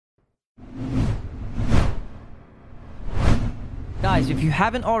Guys, if you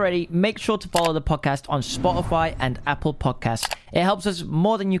haven't already, make sure to follow the podcast on Spotify and Apple Podcasts. It helps us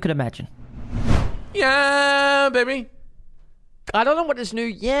more than you could imagine. Yeah, baby. I don't know what this new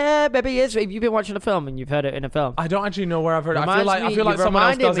 "yeah, baby" is. If you've been watching a film and you've heard it in a film, I don't actually know where I've heard it. I feel like someone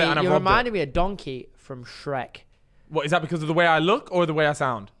else does it and I've you robbed reminded it. me of Donkey from Shrek. What, is that because of the way I look or the way I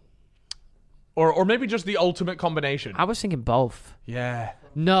sound? Or maybe just the ultimate combination? I was thinking both. Yeah.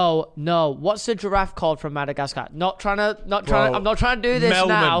 No. What's the giraffe called from Madagascar? I'm not trying to do this Melman.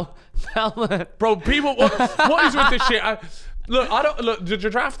 now. Melman. Bro, people, what is with this shit? The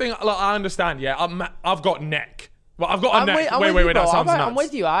giraffe thing, look, I understand, yeah. I've got neck. Well, I've got a neck. Wait, that sounds nuts. I'm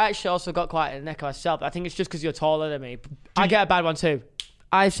with you. I actually also got quite a neck myself. I think it's just because you're taller than me. I get a bad one too.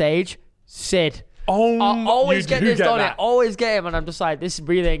 Ice Age, Sid. Oh, I always get this done. That. I always get him, and I'm just like, this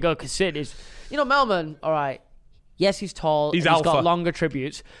really ain't good because Sid is, Melman. All right, yes, he's tall. He's alpha. He's got longer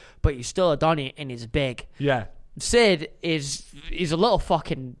tributes, but he's still a Donnie and he's big. Yeah. Sid he's a little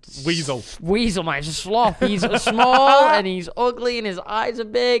fucking weasel, man. He's a sloth. He's small and he's ugly and his eyes are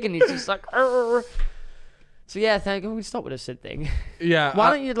big and he's just like. Arr. So yeah, can we stop with the Sid thing? Yeah. Why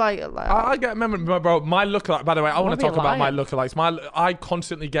don't you I get remember, bro. My lookalike. By the way, I want to talk about my lookalikes. I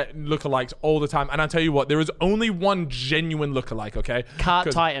constantly get lookalikes all the time, and I tell you what, there is only one genuine lookalike. Okay.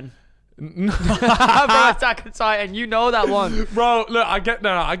 Cat Titan. Attack on Titan. You know that one, bro. Look, I get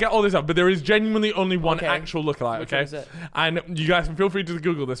all this up, but there is genuinely only one actual lookalike. Which okay. is it? And you guys can feel free to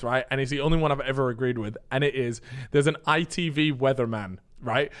Google this, right? And it's the only one I've ever agreed with, and it is there's an ITV weatherman.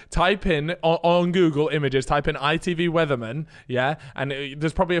 Right, type in on Google Images, type in ITV weatherman, yeah, and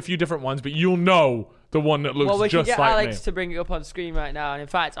there's probably a few different ones, but you'll know the one that looks just like me. Well, we can get Alex to bring it up on screen right now, and in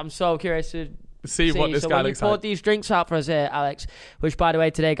fact, I'm so curious to see what this guy looks like. So when you poured these drinks out for us here, Alex, which by the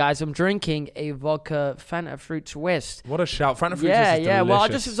way, today, guys, I'm drinking a vodka Fanta fruit twist. What a shout! Fanta fruit twist is delicious. Yeah. Well,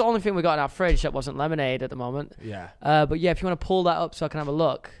 this is the only thing we got in our fridge that wasn't lemonade at the moment. Yeah. But yeah, if you want to pull that up so I can have a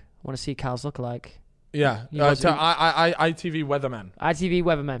look, I want to see Cal's lookalike. Yeah, ITV weatherman. ITV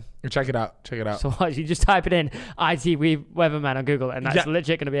weatherman. Check it out. So what, you just type it in ITV weatherman on Google, and that's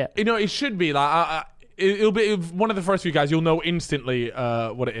legit gonna be it. It should be like it'll be one of the first few guys. You'll know instantly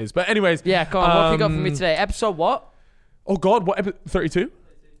what it is. But anyways, yeah. Come on, what have you got for me today? Episode what? Oh God, what episode? 32.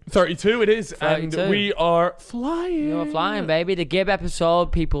 32 it is, 32. And we are flying. You're flying, baby. The Gib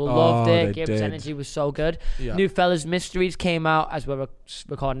episode, people loved it. Gib's did. energy was so good. Yeah. New Fellas Mysteries came out as we're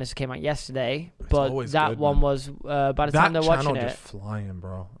recording this. It came out yesterday, but that good, one was by the time they're watching it. Just flying,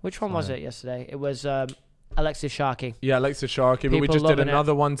 bro. Which one was it yesterday? It was Alexis Sharkey. Yeah, Alexis Sharkey. But we People just did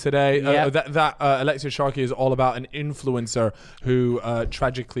another one today. Yep. Alexis Sharkey is all about an influencer who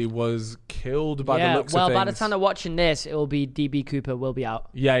tragically was killed by the looks of things. Well, by the time they're watching this, it will be DB Cooper will be out.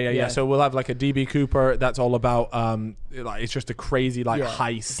 Yeah. So we'll have like a DB Cooper that's all about it's just a crazy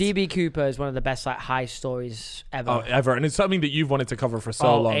heist. DB Cooper is one of the best heist stories ever. Ever. And it's something that you've wanted to cover for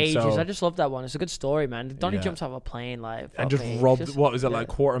so long. Ages. So. I just love that one. It's a good story, man. Donnie jumps out of a plane and just robbed what was it like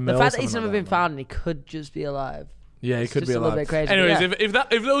 $250,000? The fact that he's never been found and he could just be alive. Yeah, he could be alive. A little bit crazy. Anyways,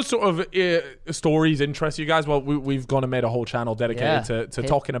 if those sort of stories interest you guys, well, we've gone and made a whole channel dedicated to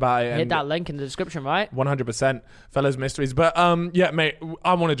talking about it. Hit that link in the description, right? 100%, Fellas Mysteries. But mate,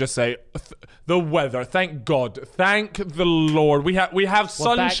 I want to just say the weather. Thank God, thank the Lord. We have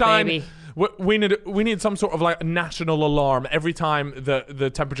sunshine. Back, we need some sort of national alarm every time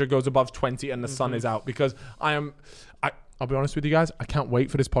the temperature goes above 20 and the sun is out, because I'll be honest with you guys, I can't wait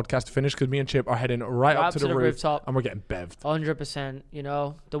for this podcast to finish, because me and Chip are heading right up to the rooftop and we're getting bevved.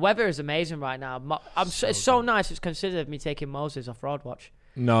 100%. The weather is amazing right now. It's so nice. It's considered me taking Moses off Road Watch.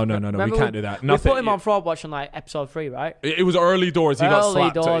 No, we can't do that. We put him on Fraud Watch on episode 3, right? It was early doors. He got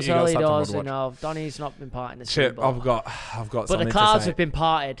slapped. Early doors. Donnie's not been parting this Chip, I've got. But the clouds have been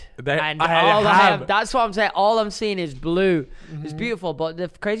parted. I have. That's what I'm saying. All I'm seeing is blue. Mm-hmm. It's beautiful. But the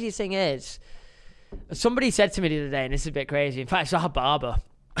craziest thing is, somebody said to me the other day, and this is a bit crazy. In fact, it's our barber.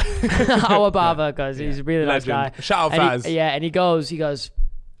 Because he's a really nice guy. Shout out Faz. And he goes,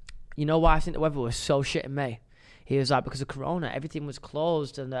 you know why I think the weather was so shit in May? He was like, because of Corona, everything was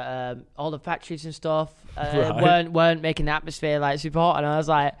closed, and all the factories and stuff weren't making the atmosphere super hot. And I was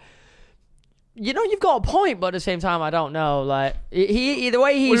like, you've got a point, but at the same time, I don't know. The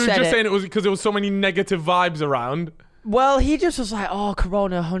way he said it. Just saying it was because there was so many negative vibes around. Well, he just was like,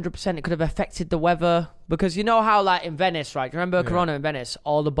 Corona, 100%, it could have affected the weather. Because you know how, in Venice, right? Do you remember Corona in Venice?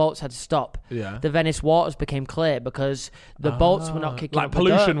 All the boats had to stop. Yeah. The Venice waters became clear because the boats were not kicking up.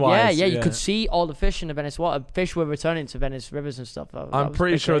 pollution-wise. Yeah, you could see all the fish in the Venice water. Fish were returning to Venice rivers and stuff. I'm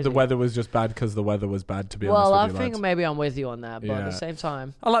pretty sure the weather was just bad because the weather was bad, to be honest with you. Well, I think maybe I'm with you on that, but at the same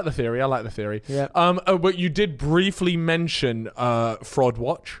time. I like the theory. Yeah. But you did briefly mention Fraud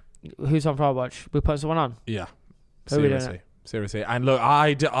Watch. Who's on Fraud Watch? We put someone on? Yeah. Who are we doing it? Seriously. And look,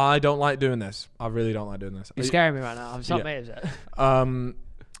 I don't like doing this. I really don't like doing this. You're scaring me right now. I'm not made of it.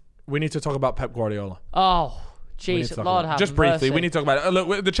 We need to talk about Pep Guardiola. Oh, jeez, Lord have just briefly, mercy. we need to talk about it.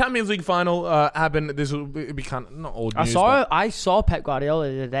 Look, the Champions League final happened. This will be kind of not old news. I saw Pep Guardiola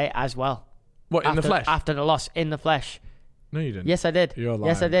the other day as well. What, in the flesh? After the loss, in the flesh. No, you didn't. Yes, I did. You're lying.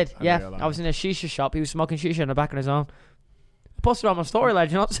 Yes, I did. I was in a shisha shop. He was smoking shisha in the back of his own. I posted it on my story, lad.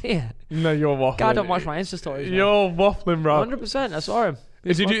 Did you not see it? No, you're waffling. God, I don't watch my Insta stories. You're waffling, bro. 100%. I saw him.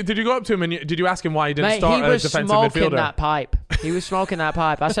 Did you go up to him and did you ask him why he didn't Mate, start as defensive midfielder? He was smoking that pipe. He was smoking that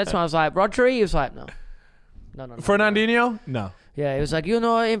pipe. I said to him, I was like, Rodri? He was like, no. Fernandinho? No. Yeah, he was like,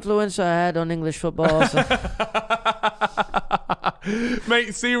 what influence I had on English football. So.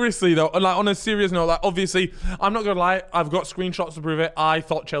 Mate, seriously though, like on a serious note, like obviously, I'm not gonna lie, I've got screenshots to prove it. I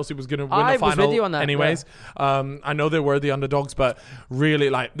thought Chelsea was gonna win the final. I was with you on that, anyways. Yeah. I know they were the underdogs, but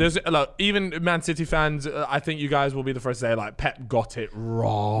really, like, even Man City fans, I think you guys will be the first to say, like, Pep got it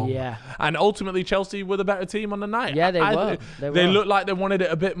wrong. Yeah. And ultimately, Chelsea were the better team on the night. Yeah, they were. They looked like they wanted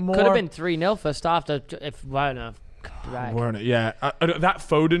it a bit more. Could have been 3-0 first half. Right. Weren't it? Yeah. That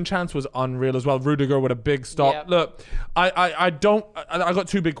Foden chance was unreal as well. Rudiger with a big stop. Yep. Look, I got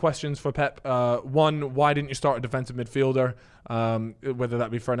two big questions for Pep. One, why didn't you start a defensive midfielder? Whether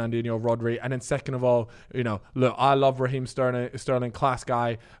that be Fernandinho or Rodri. And then second of all, look, I love Raheem Sterling, class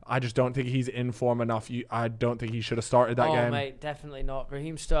guy. I just don't think he's in form enough. I don't think he should have started that game. Oh, mate, definitely not.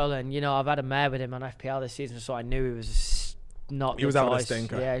 Raheem Sterling, I've had a mare with him on FPL this season, so I knew he was not. He was having a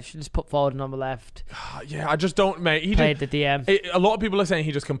stinker. Yeah, he should just put Foden on the left. Yeah, I just don't, mate. He played the DM. A lot of people are saying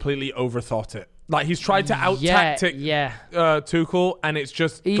he just completely overthought it. Like, he's tried to out-tactic Tuchel, and it's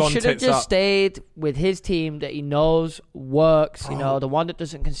just he gone should have just stayed with his team that he knows works. The one that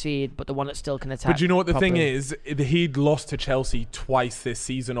doesn't concede, but the one that still can attack. But you know what the properly. thing is? He'd lost to Chelsea twice this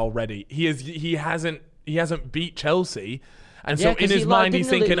season already. He hasn't beat Chelsea. And so in his mind, he's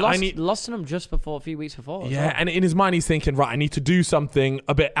thinking, lost to them just before, a few weeks before. Yeah, well. And in his mind, he's thinking, right, I need to do something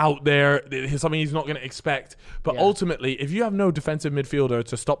a bit out there, something he's not going to expect. But ultimately, if you have no defensive midfielder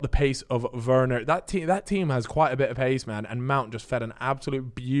to stop the pace of Werner, that team has quite a bit of pace, man. And Mount just fed an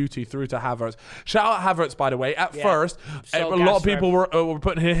absolute beauty through to Havertz. Shout out Havertz, by the way. At first, a lot of people were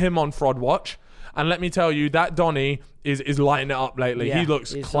putting him on fraud watch. And let me tell you, that Donny is lighting it up lately. He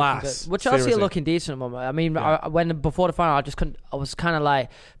looks class. Well, Chelsea are looking decent at the moment. I mean, before the final, I was kind of like,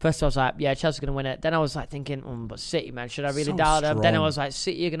 first I was like, yeah, Chelsea's going to win it. Then I was like thinking, but City, man, should I really doubt them? Then I was like,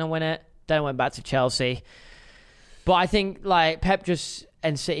 City are going to win it. Then I went back to Chelsea. But I think, like, Pep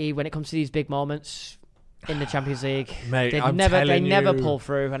and City, when it comes to these big moments in the Champions League, mate, they never pull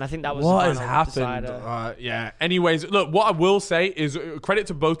through, and I think that was what has happened. Anyways, look, what I will say is credit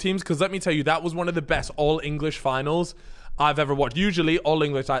to both teams, because let me tell you, that was one of the best all English finals I've ever watched. Usually all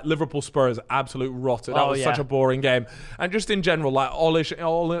English, like Liverpool Spurs, absolute rotter. That was such a boring game. And just in general, like all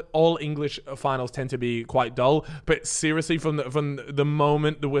English finals tend to be quite dull. But seriously, from the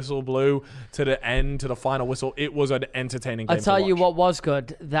moment the whistle blew to the end, to the final whistle, it was an entertaining game. I'll tell you what was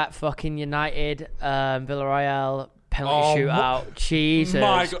good. That fucking United Villarreal penalty shootout.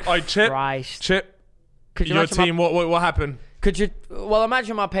 Jesus Christ. Chip, your team, what happened? Could you? Well,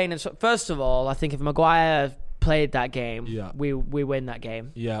 imagine my pain. First of all, I think if Maguire played that game, we win that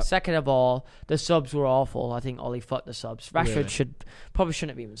game. Second of all, the subs were awful. I think Ollie fucked the subs. Rashford probably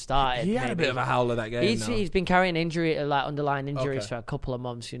shouldn't have even started. He had a bit of a howler that game. He's been carrying underlying injuries for a couple of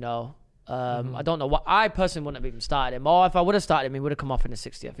months. I don't know what. I personally wouldn't have even started him. Or if I would have started him, he would have come off in the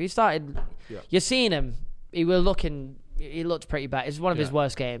 60th. He started. You're seeing him. He looked pretty bad. It's one of his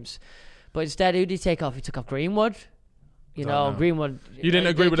worst games. But instead, who did he take off? He took off Greenwood. Greenwood. You didn't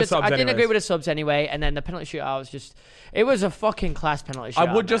agree with the subs. I didn't agree with the subs anyway, and then the penalty shootout was just—it was a fucking class penalty shootout.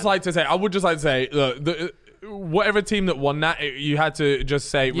 I would just like to say, look, whatever team that won that, you had to just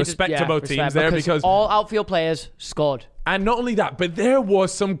say respect to both teams there, because all outfield players scored. And not only that, but there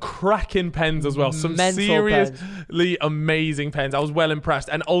was some cracking pens as well. Some seriously amazing pens. I was well impressed.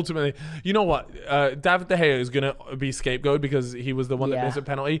 And ultimately, you know what? David De Gea is going to be scapegoated because he was the one that missed a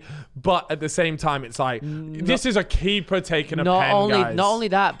penalty. But at the same time, it's like, this is a keeper taking a pen, guys. Not only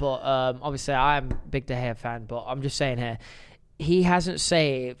that, but obviously I'm a big De Gea fan, but I'm just saying here, he hasn't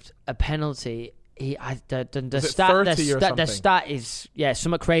saved a penalty. The stat is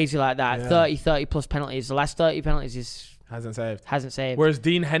something crazy like that. 30 plus penalties. The last 30 penalties hasn't saved. Whereas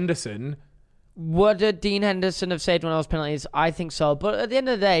Dean Henderson, would Dean Henderson have saved one of those penalties? I think so. But at the end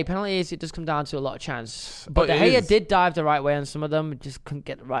of the day, penalties, it does come down to a lot of chance. But De Gea did dive the right way on some of them. Just couldn't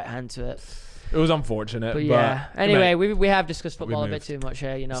get the right hand to it. It was unfortunate. But anyway, we have discussed football a bit too much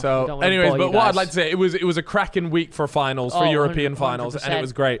here, So, anyways, but what I'd like to say, it was a cracking week for finals, for European 100%. finals, and it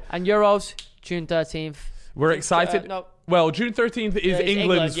was great. And Euros, June 13th. We're excited. Well, June 13th is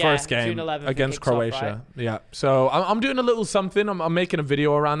England's first game against Croatia. Off, right? Yeah. So I'm doing a little something. I'm making a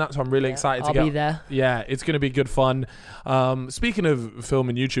video around that, so I'm really excited to I'll be there. Yeah, it's going to be good fun. Speaking of film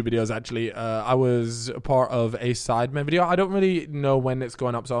and YouTube videos, actually, I was a part of a Sidemen video. I don't really know when it's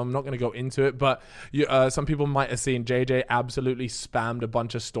going up, so I'm not going to go into it. But some people might have seen JJ absolutely spammed a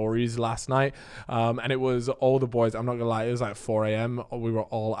bunch of stories last night. And it was all the boys. I'm not going to lie. It was like 4 a.m. We were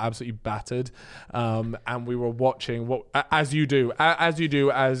all absolutely battered. And we were watching what, as you do, as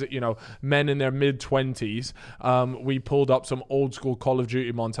you know, men in their mid-20s. We pulled up some old school Call of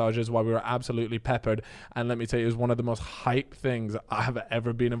Duty montages while we were absolutely peppered. And let me tell you, it was one of the most hype things I have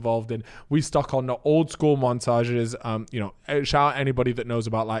ever been involved in. We stuck on the old school montages. You know, shout out anybody that knows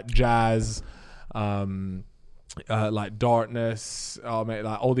about like Jazz, like Darkness, mate,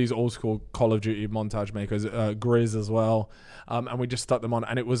 like all these old school Call of Duty montage makers, Grizz as well. And we just stuck them on,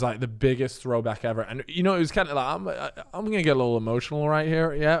 and it was like the biggest throwback ever. And you know, it was kind of like I'm gonna get a little emotional right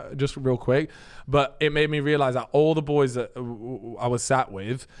here, yeah, just real quick. But it made me realize that all the boys that I was sat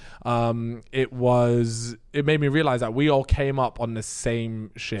with, it made me realize that we all came up on the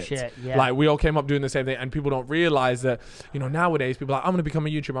same shit. Yeah. Like we all came up doing the same thing, and people don't realize that, you know, nowadays people are like, I'm gonna become a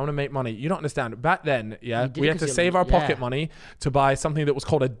YouTuber, I'm gonna make money. You don't understand. Back then, yeah, we had to save our pocket money to buy something that was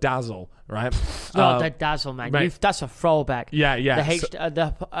called a Dazzle, right? No, the Dazzle, man. That's a throwback. Yeah.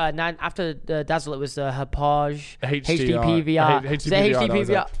 After the Dazzle, it was the Hapage, HD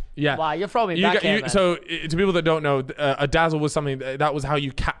PVR. Yeah. Wow, you're throwing me back here, man. So to people that don't know, a Dazzle was something that was how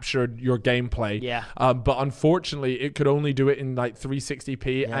you captured your gameplay. Yeah. But unfortunately, it could only do it in like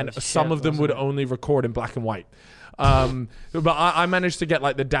 360p, and some of them would only record in black and white. But I managed to get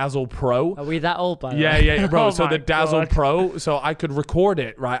like the Dazzle Pro. Are we that old, by the way? Yeah, bro. So the God. Dazzle Pro, so I could record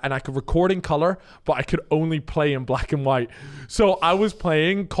it, right? And I could record in color, but I could only play in black and white. So I was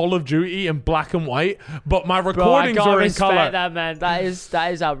playing Call of Duty in black and white, but my recordings were in color. That, man. That is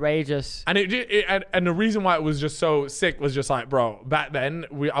outrageous. And and the reason why it was just so sick was just like, bro, back then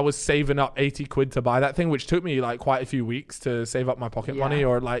I was saving up 80 quid to buy that thing, which took me like quite a few weeks to save up my pocket money,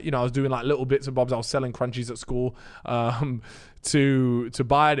 or like, you know, I was doing like little bits and bobs. I was selling crunchies at school. To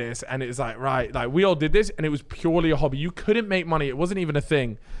buy this, and it's like, right, like we all did this, and it was purely a hobby. You couldn't make money. It wasn't even a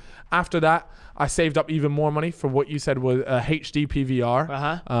thing. After that, I saved up even more money for what you said was a HD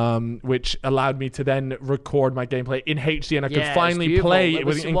PVR, which allowed me to then record my gameplay in HD, and I could finally play it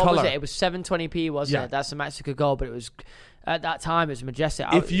in color. What was it? It was 720p, wasn't it? That's the max it could go, but it was, at that time, it was majestic.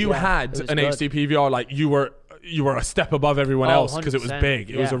 If you had an HD PVR, like you were a step above everyone else, because it was big.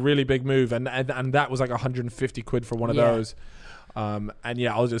 It was a really big move, and that was like 150 quid for one of those. And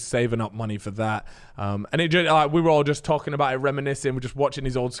I was just saving up money for that. And it just, like, we were all just talking about it, reminiscing. We're just watching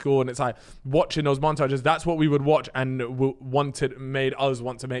these old school, and it's like watching those montages. That's what we would watch, and made us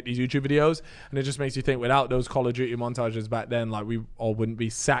want to make these YouTube videos. And it just makes you think, without those Call of Duty montages back then, like we all wouldn't be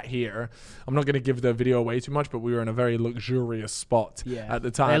sat here. I'm not going to give the video away too much, but we were in a very luxurious spot at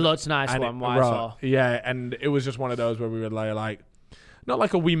the time. It looks nice, and it was just one of those where we were like. Not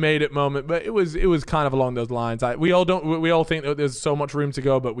like a we made it moment, but it was kind of along those lines. We all think that there's so much room to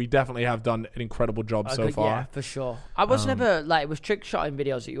go, but we definitely have done an incredible job so far. Yeah, for sure. I was never like, it was trick shotting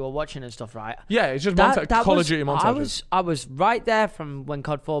videos that you were watching and stuff, right? Yeah, it's just Call of Duty montages. I was right there from when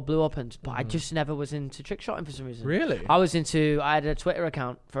COD 4 blew up, but I just never was into trick shotting for some reason. Really? I had a Twitter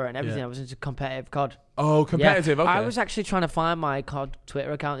account for it and everything. I was into competitive COD. Oh, competitive. Yeah. Okay. I was actually trying to find my COD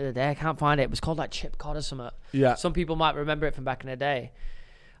Twitter account the other day. I can't find it. It was called like Chip COD or something. Yeah. Some people might remember it from back in the day.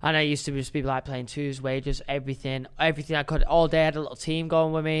 And I used to just be like playing twos, wages, everything I could all day. I had a little team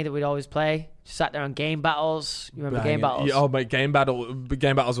going with me that we'd always play. Just sat there on game battles. You remember game battles? Yeah, oh, mate, game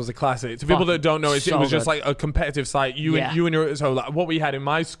battles was a classic. To people that don't know, it was just like a competitive site. So like what we had in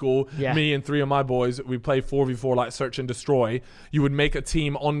my school, me and 3 of my boys, we play 4v4 like search and destroy. You would make a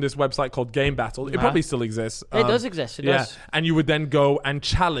team on this website called Game Battle. It probably still exists. It does exist. It does. And you would then go and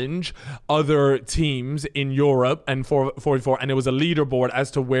challenge other teams in Europe and 4v4, and there was a leaderboard as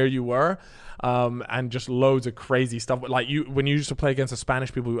to where you were. And just loads of crazy stuff. Like when you used to play against the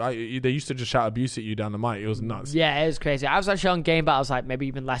Spanish people, they used to just shout abuse at you down the mic. It was nuts. Yeah, it was crazy. I was actually on game battles like maybe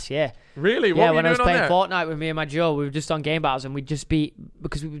even last year. Really? Yeah, when I was playing Fortnite with me and my duo, we were just on game battles, and we just beat,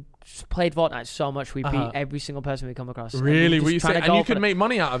 because we played Fortnite so much, we beat every single person we come across. Really? And you could make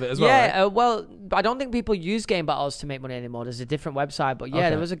money out of it as well, yeah, right? Well, I don't think people use game battles to make money anymore. There's a different website, but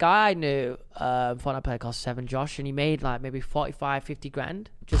there was a guy I knew, Fortnite player called 7 Josh, and he made like maybe 45-50 grand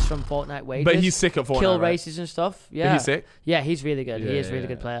just from Fortnite wages. But he's sick at Fortnite, kill races and stuff. Yeah, but he's sick. Yeah, he's really good. He is a really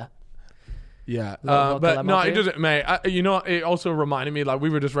good player. Yeah, but no, it doesn't, mate. You know, it also reminded me, like, we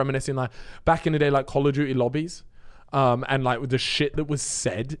were just reminiscing, like, back in the day, like Call of Duty lobbies. and like the shit that was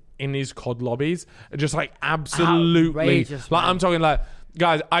said in these COD lobbies, just like absolutely, outrageous, like man. I'm talking like.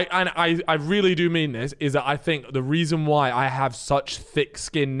 Guys, I really do mean this, is that I think the reason why I have such thick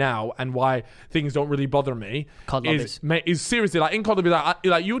skin now and why things don't really bother me is seriously, like in COD lobbies,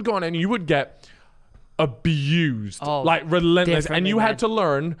 like you would go on and you would get abused, like relentless, and you had to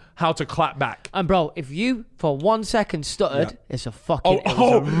learn how to clap back. And bro, if you for 1 second stuttered, it's a fucking it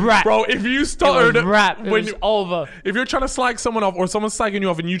was a wrap. Bro, if you stuttered, it was over. If you're trying to slag someone off or someone's slagging you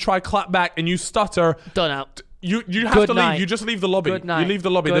off and you try clap back and you stutter, done out. You have to leave. You just leave the lobby. Good night. You leave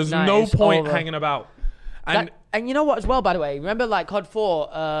the lobby. Good There's night. no It's point over. hanging about. And you know what as well, by the way, remember like COD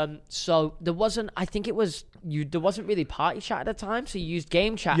 4, so there wasn't, I think it was, there wasn't really party chat at the time, so you used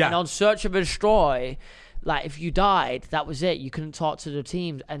game chat, and on Search and Destroy, like if you died, that was it. You couldn't talk to the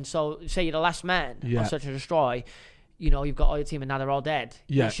teams, and so say you're the last man on Search and Destroy, you know, you've got all your team and now they're all dead.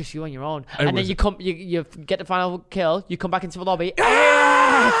 Yeah. It's just you on your own. And then you get the final kill, you come back into the lobby.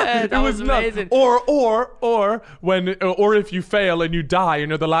 That was amazing. Or if you fail and you die and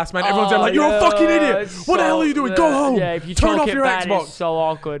you're the last man, everyone's there like, you're a fucking idiot. What the hell are you doing? Go home. Yeah, if you turn off your bad, Xbox. it's so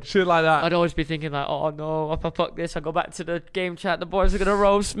awkward. Shit like that. I'd always be thinking like, oh no, if I fuck this, I go back to the game chat, the boys are gonna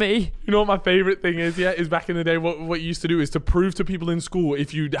roast me. You know what my favorite thing is? Yeah, is back in the day, what you used to do is to prove to people in school,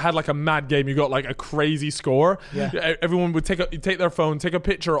 if you had like a mad game, you got like a crazy score. Yeah. Everyone would take their phone, take a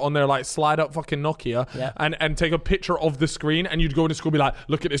picture on their like slide up fucking Nokia, and take a picture of the screen, and you'd go into school and be like,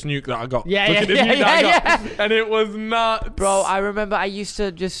 look at this nuke that I got. And it was nuts. Bro, I remember I used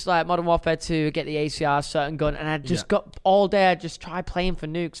to just like Modern Warfare 2 get the ACR certain gun, and I just got all day. I'd just try playing for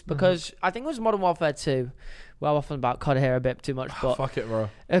nukes because I think it was Modern Warfare 2. Well, often about COD here a bit too much, but fuck it, bro.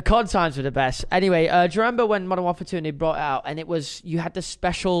 COD times were the best. Anyway, do you remember when Modern Warfare 2 and they brought it out, and it was you had the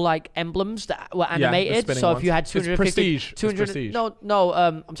special like emblems that were animated. So ones. if you had 250, it's prestige. No.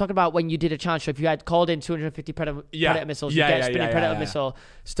 I'm talking about when you did a challenge. So if you had called in 250 predator missiles, you get a spinning predator missile,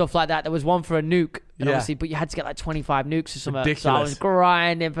 stuff like that. There was one for a nuke, and obviously, but you had to get like 25 nukes or something. Ridiculous. So I was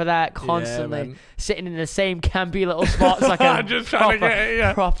grinding for that constantly, sitting in the same campy little spots like a just trying to get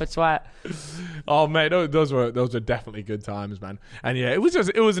it, proper sweat. Oh man, those were definitely good times, man. And yeah, it was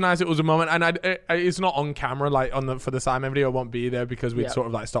nice. It was a moment, and it's not on camera like for the Sidemen video. It won't be there because we'd sort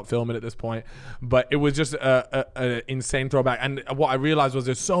of like stopped filming at this point. But it was just a insane throwback. And what I realized was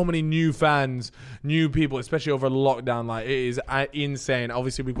there's so many new fans, new people, especially over lockdown. Like it is insane.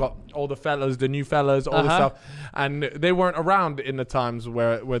 Obviously, we've got all the fellas, the new fellas, all this stuff, and they weren't around in the times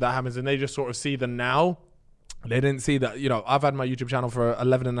where that happens, and they just sort of see them now. They didn't see that. You know, I've had my YouTube channel for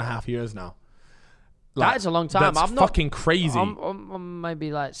 11 and a half years now. Like, that is a long time. That's fucking crazy. I'm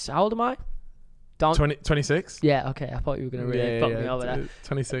maybe like, how old am I? 26? Yeah, okay. I thought you were going to really fuck me over there.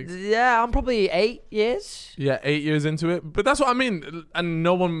 26. Yeah, I'm probably 8 years. Yeah, 8 years into it. But that's what I mean. And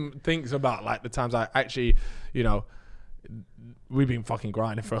no one thinks about like the times I actually, you know, we've been fucking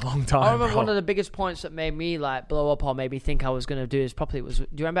grinding for a long time. I remember one of the biggest points that made me like blow up or made me think I was going to do this properly was, do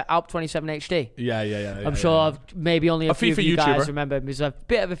you remember Alp 27 HD? Yeah. I'm sure maybe only a few of you guys YouTuber. remember him. He's a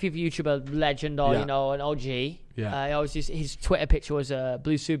bit of a FIFA YouTuber legend or, you know, an OG. Yeah. He always used, his Twitter picture was a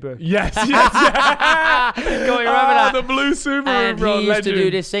blue Subaru. Yes. Go remember that? The blue Subaru, and bro. he used legend. to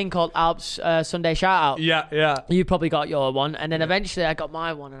do this thing called Alp's Sunday Shout Out. Yeah. You probably got your one. And then eventually I got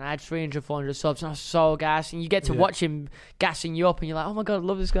my one and I had 300, 400 subs and I was so gassed. And you get to watch him gassing you up and you're like, oh my God, I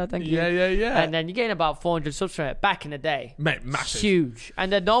love this guy. Thank you. Yeah. And then you gain about 400 subs from it back in the day. Mate, massive. Huge.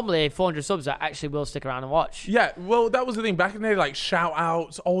 And then normally 400 subs I actually will stick around and watch. Yeah, well, that was the thing. Back in the day, like shout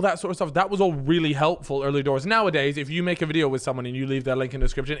outs, all that sort of stuff, that was all really helpful early doors. Nowadays, if you make a video with someone and you leave their link in the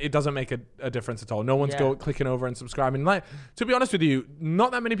description, it doesn't make a difference at all. No one's clicking over and subscribing. Like, to be honest with you,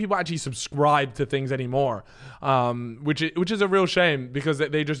 not that many people actually subscribe to things anymore, which is a real shame because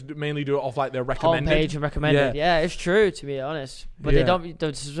they just mainly do it off like their recommended. Homepage and recommended. Yeah, it's true, to be honest. But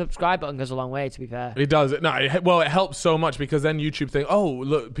the subscribe button goes a long way, to be fair. It does. No, it helps so much because then YouTube think, oh,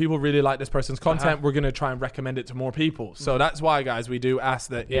 look, people really like this person's content. We're going to try and recommend it to more people. So that's why, guys, we do ask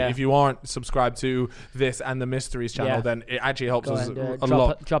that if you aren't subscribed to this and the Mysteries channel, then it actually helps us a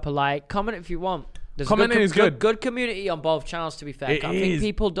lot. Drop a like. Comment if you want. Commenting is good. Good community on both channels, to be fair. I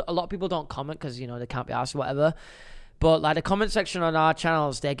think a lot of people don't comment because, you know, they can't be asked or whatever. But like the comment section on our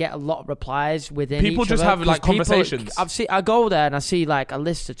channels, they get a lot of replies within people each just other. have like conversations. I go there and I see like a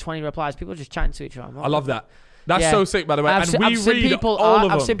list of 20 replies. People just chatting to each other. I love that. That's so sick, by the way. I've read all of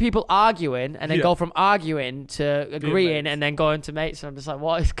them. I've seen people arguing and then go from arguing to agreeing and then going to mates. And I'm just like,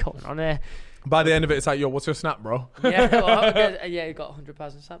 what is going on here? By the end of it, it's like, yo, what's your snap, bro? You got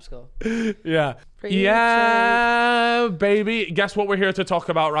 100,000 snap score. Yeah, baby. Guess what we're here to talk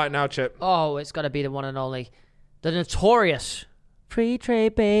about right now, Chip? Oh, it's got to be the one and only, the notorious Free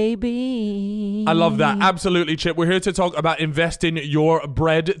trade, baby. I love that. Absolutely, Chip. We're here to talk about investing your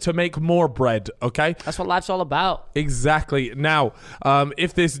bread to make more bread, okay? That's what life's all about. Exactly. Now,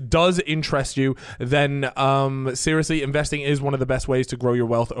 if this does interest you, then seriously, investing is one of the best ways to grow your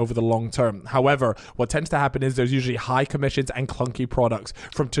wealth over the long term. However, what tends to happen is there's usually high commissions and clunky products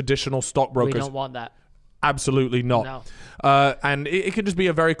from traditional stockbrokers. We don't want that. Absolutely not. No. And it can just be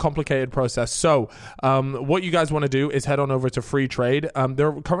a very complicated process. So what you guys want to do is head on over to Free Trade.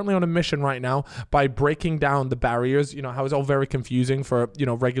 They're currently on a mission right now by breaking down the barriers. You know, how it's all very confusing for, you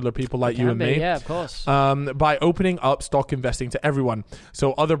know, regular people like you and me. Yeah, of course. By opening up stock investing to everyone.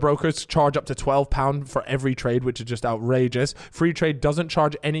 So other brokers charge up to £12 for every trade, which is just outrageous. Free Trade doesn't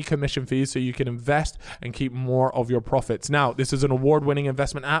charge any commission fees, so you can invest and keep more of your profits. Now, this is an award-winning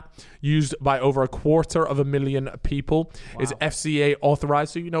investment app used by over 250,000 people. Wow. It's FCA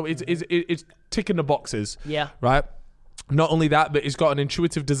authorized, so you know it's ticking the boxes. Yeah. Right. Not only that, but it's got an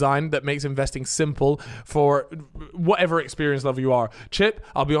intuitive design that makes investing simple for whatever experience level you are. Chip,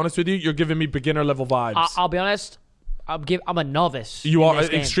 I'll be honest with you, you're giving me beginner level vibes. I'll be honest. I'm a novice. You are an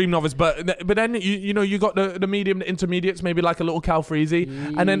extreme novice, but then you know you got the medium, the intermediates, maybe like a little Cal Freezy,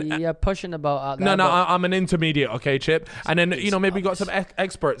 and then you're pushing about out there. No, I'm an intermediate, okay, Chip, and then you know maybe you got some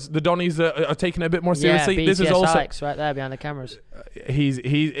experts. The Donnies are taking it a bit more seriously. Yeah, this is also Alex right there behind the cameras.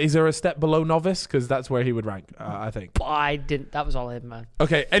 Is there a step below novice? Because that's where he would rank, I think. I didn't. That was all him, man.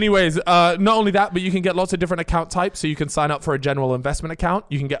 Okay. Anyways, not only that, but you can get lots of different account types. So you can sign up for a general investment account.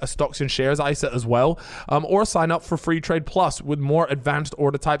 You can get a stocks and shares ISA as well, or sign up for Free Trade Plus with more advanced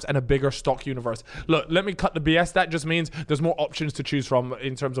order types and a bigger stock universe. Look, let me cut the BS. That just means there's more options to choose from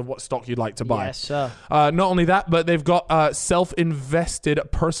in terms of what stock you'd like to buy. Yes, sir. Not only that, but they've got self-invested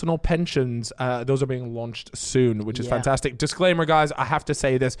personal pensions. Those are being launched soon, which is fantastic. Disclaimer, guys, I have to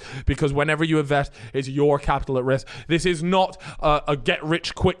say this because whenever you invest, it's your capital at risk. This is not a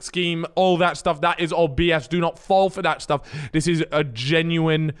get-rich-quick scheme. All that stuff, that is all BS. Do not fall for that stuff. This is a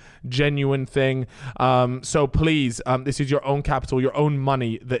genuine thing. So please, this is your own capital, your own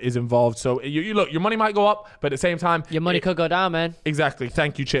money that is involved. So you look, your money might go up, but at the same time, your money could go down, man. Exactly.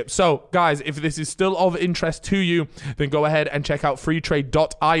 Thank you, Chip. So, guys, if this is still of interest to you, then go ahead and check out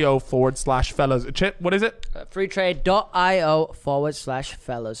freetrade.io/fellas. Chip, what is it?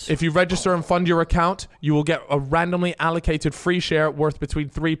 freetrade.io/fellas. If you register and fund your account, you will get a randomly allocated free share worth between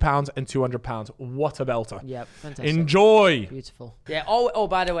 £3 and £200. What a belter. Yep, fantastic. Enjoy. Beautiful. Yeah. Oh,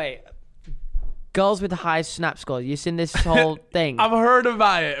 by the way, girls with the high snap score. You seen this whole thing? I've heard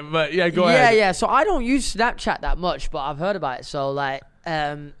about it, but yeah, go ahead. Yeah. So I don't use Snapchat that much, but I've heard about it. So like,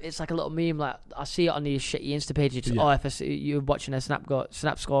 it's like a little meme. Like I see it on these shitty Insta pages. If you're watching a snap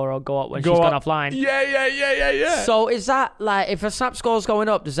score or go up when she's gone offline. Yeah. So is that like, if a snap score is going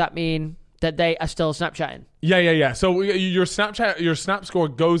up, does that mean that they are still Snapchatting? Yeah. So your snap score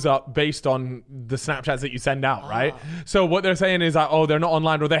goes up based on the Snapchats that you send out, right? So what they're saying is that, oh, they're not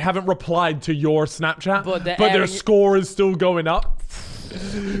online or they haven't replied to your Snapchat, but their score is still going up.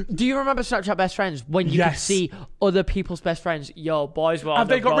 Do you remember Snapchat best friends when you could see other people's best friends? Yo, boys were on the ropes. Have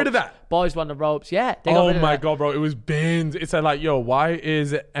they got rid of that? Boys were on the ropes. Yeah. They got rid of that. God, bro. It was bins. It said like, yo, why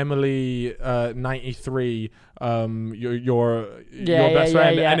is Emily 93 your best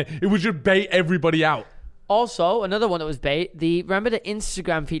friend? Yeah. And it would just bait everybody out. Also, another one that was bait, remember the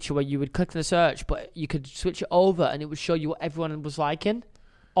Instagram feature where you would click the search, but you could switch it over and it would show you what everyone was liking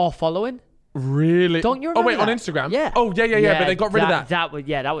or following? Really? Don't you remember on Instagram? Yeah. Oh, yeah, but they got rid of that. That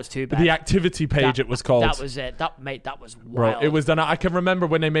was too bad. The activity page, it was called. That was it. That was wild. Bro, it was done. I can remember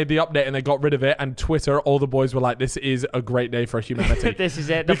when they made the update and they got rid of it, and Twitter, all the boys were like, this is a great day for humanity. This is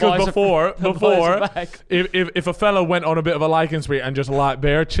it. Because before, if a fella went on a bit of a liking spree and just like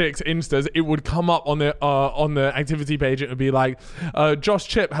bare chicks Instas, it would come up on the activity page. It would be like, Josh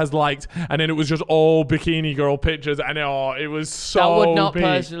Chip has liked, and then it was just all bikini girl pictures, and it was so That would not big.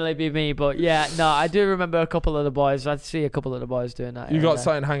 Personally be me, but yeah, no, I do remember a couple of the boys. I see a couple of the boys doing that. You got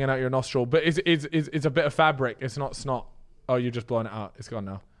something hanging out your nostril, but it's a bit of fabric. It's not snot. Oh, you're just blowing it out. It's gone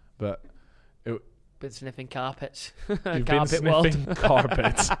now. But been sniffing carpets. You've been sniffing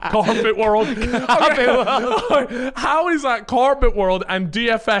carpets. Carpet world. Okay. How is that carpet world and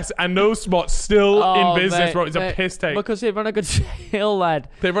DFS and no spots still in business, bro? It's a piss take. Because they run a good sale, lad.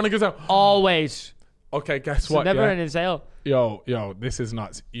 They run a good sale. Always. Okay, guess what? Never ending sale. Yo, this is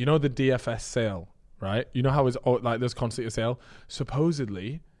nuts. You know the DFS sale, right? You know how it's like there's constantly a sale?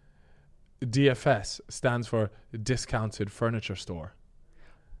 Supposedly, DFS stands for discounted furniture store.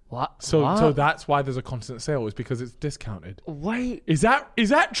 What? So that's why there's a constant sale, is because it's discounted. Wait. Is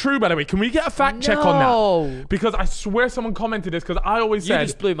that true, by the way? Can we get a fact check on that? Because I swear someone commented this, because I always said... You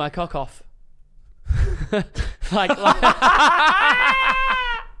just blew my cock off. like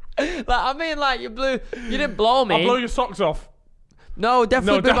I mean, like you didn't blow me. I'll blow your socks off. No,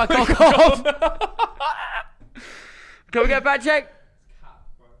 definitely blew my cock off. Can we get a fact check?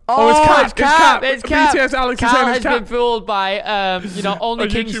 It's Cap. It's Cap. BTS Alex Cal is saying has it's Cap. been fooled by Only A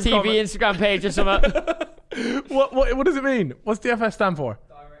Kings YouTube TV comment. Instagram page or something. What does it mean? What's DFS stand for?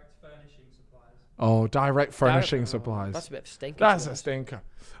 Direct furnishing supplies. Oh, direct furnishing supplies. That's a bit of a stinker. That's a stinker.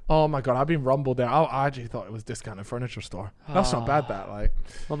 Oh my god, I've been rumbled there. I actually thought it was discounted furniture store. That's not bad. That like.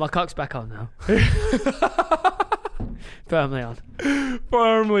 Well, my cock's back on now. Firmly on.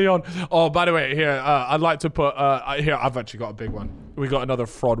 Firmly on. Oh, by the way, here I'd like to put here. I've actually got a big one. We got another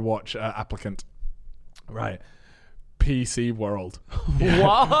fraud watch applicant. Right. PC World.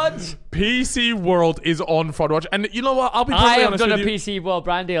 What? PC World is on fraud watch, and you know what? I'll be I perfectly have honest done a with you. PC World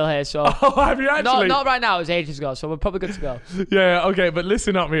brand deal here, so Oh, have you actually? not right now. It was ages ago, so we're probably good to go. Yeah, okay, but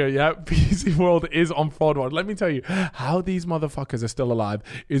listen up here, yeah? PC World is on fraud watch. Let me tell you, how these motherfuckers are still alive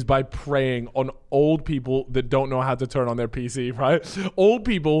is by preying on old people that don't know how to turn on their PC, right? Old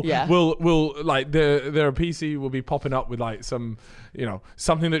people will like their PC will be popping up with like some,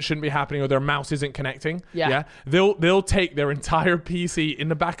 something that shouldn't be happening, or their mouse isn't connecting. Yeah. They'll take their entire PC in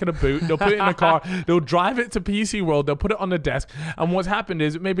the back of the boot, they'll put it in the car, they'll drive it to PC World, they'll put it on the desk, and what's happened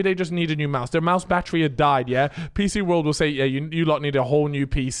is maybe they just need a new mouse. Their mouse battery had died, yeah? PC World will say, yeah, you lot need a whole new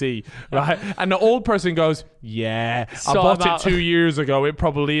PC, right? And the old person goes, yeah, I bought it 2 years ago, it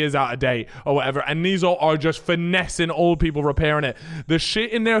probably is out of date, or whatever. And these all are just finessing old people repairing it. The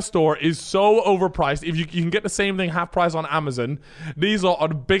shit in their store is so overpriced. If you can get the same thing half price on Amazon, these are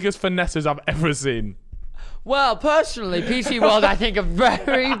the biggest finesses I've ever seen. Well, personally, PC World I think are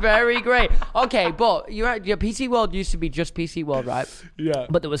very, very great. Okay, but you're right. Your PC World used to be just PC World, right? Yeah.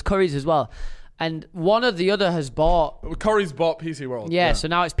 But there was Curry's as well, and one or the other has bought. Curry's bought PC World. Yeah, so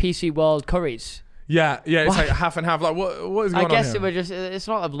now it's PC World Curry's. Yeah, it's like half and half. Like, what is going on? I guess here? it's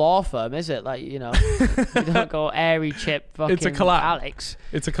not a law firm, is it? Like, you don't go airy chip fucking It's a collab. Alex.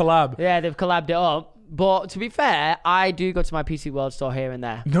 It's a collab. Yeah, they've collabed it up. But to be fair, I do go to my PC World store here and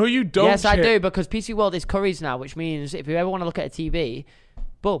there. No, you don't. Yes, I do, because PC World is Curry's now, which means if you ever want to look at a TV,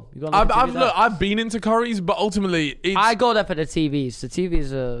 boom, you go look at TV there. I've been into Curry's, but ultimately, I go there for the TVs. The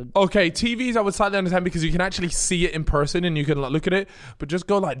TVs are... Okay, TVs I would slightly understand because you can actually see it in person and you can look at it, but just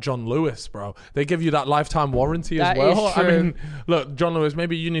go like John Lewis, bro. They give you that lifetime warranty as well. Is true. I mean, look, John Lewis,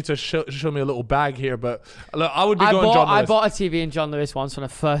 maybe you need to show me a little bag here, but look, I would be going John Lewis. I bought a TV in John Lewis once on a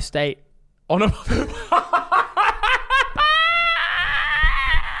first date. On a... No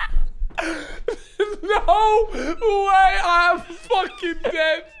way! I am fucking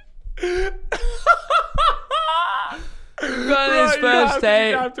dead. Got his first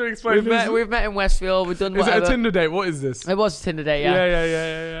date. You have to explain We've met in Westfield. We've done Is whatever. it a Tinder date? What is this? It was a Tinder date,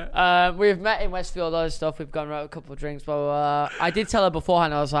 yeah. Yeah. We've met in Westfield, all this stuff. We've gone out a couple of drinks, blah, blah, blah. I did tell her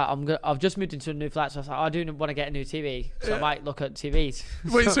beforehand, I was like, I've just moved into a new flat, so I was like, I do want to get a new TV, so I might look at TVs.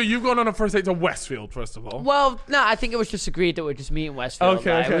 Wait, so you've gone on a first date to Westfield, first of all? Well, no, I think it was just agreed that we'd just meet in Westfield.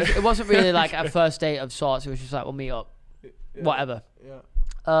 Okay, like, okay. It wasn't really like a first date of sorts. It was just like, we'll meet up. Yeah. Whatever.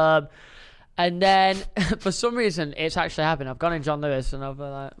 Yeah. And then, for some reason, it's actually happened. I've gone in John Lewis, and I've been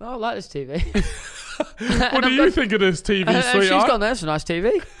like, oh, I like this TV. What do you think of this TV, sweetheart? She's gone, there's a nice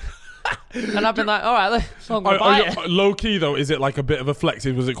TV. And I've been like, all right, I'm going to buy it. Low key, though, is it like a bit of a flex?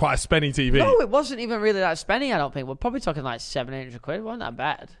 Was it quite a spenny TV? No, it wasn't even really that spenny, I don't think. We're probably talking like 700-800 quid. It wasn't that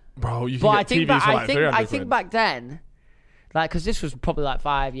bad. Bro, you But can get TVs for like 300 I think quid. back then, like, because this was probably like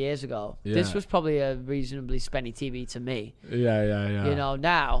 5 years ago. Yeah. This was probably a reasonably spenny TV to me. Yeah.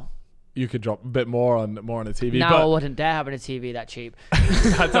 Now You could drop a bit more on the TV. Now but I wouldn't dare having a TV that cheap.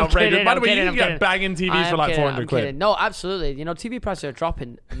 That's outrageous. By the way, you I'm can get kidding. bagging TVs for like 400 quid. No, absolutely. TV prices are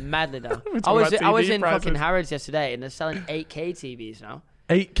dropping madly now. We're I was talking about TV in prices. fucking Harrods yesterday, and they're selling 8K TVs now.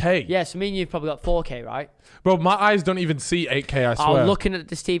 8K? Yeah, so me and you've probably got 4K, right? Bro, my eyes don't even see 8K, I I swear. was looking at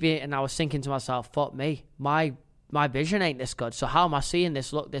this TV, and I was thinking to myself, fuck me. My vision ain't this good, so how am I seeing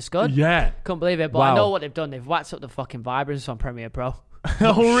this look this good? Yeah. Couldn't believe it, but Wow. I know what they've done. They've waxed up the fucking vibrance on Premiere Pro.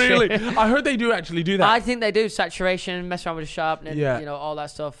 Oh, really? I heard they do actually do that. I think they do saturation, mess around with the sharpening, Yeah. all that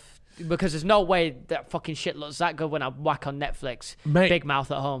stuff. Because there's no way that fucking shit looks that good when I whack on Netflix. Mate. Big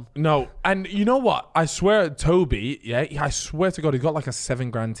mouth at home. No, and you know what? I swear, Toby, I swear to God, he's got like a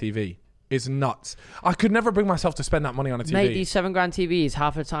 $7,000 TV. It's nuts. I could never bring myself to spend that money on a TV. Mate, these $7,000 TVs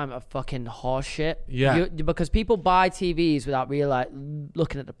half the time are fucking horse shit. Yeah. Because people buy TVs without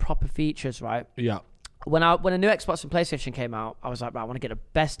looking at the proper features, right? Yeah. when a new Xbox and PlayStation came out, I was like, right, I want to get the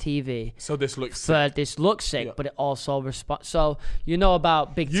best TV. So this looks sick. This looks sick, but it also So you know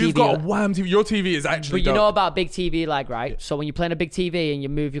about big TV. You've got a wham TV. Your TV is actually. But you know about big TV, like, right? Yeah. So when you're playing a big TV and you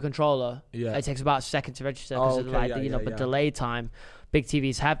move your controller, it takes about a second to register because of the delay time. Big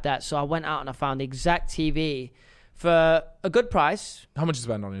TVs have that. So I went out and I found the exact TV for a good price. How much you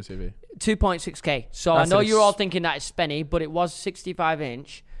spend on your TV? 2.6K. So I know you're all thinking that it's spenny, but it was 65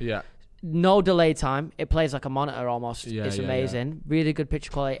 inch. Yeah. No delay time. It plays like a monitor almost. It's amazing. Yeah. Really good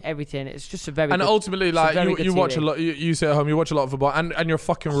picture quality. Everything. It's just a very. And ultimately, like you watch a lot. You sit at home. You watch a lot of football, and you're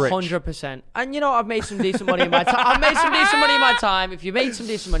fucking rich. 100%. And you know, I've made some decent money in my time. I've made some decent money in my time. If you made some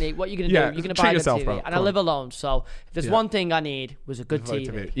decent money, what are you gonna do? You're gonna buy a good TV. Bro. And I live alone, so if there's one thing I need was a good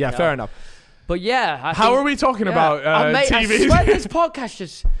TV. Yeah, fair enough. But yeah, how are we talking about TVs? I swear this podcast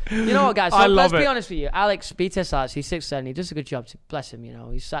just, you know what, guys? So let's be honest with you. Alex, BTS Arts, he's 6'7", he does a good job. Bless him, you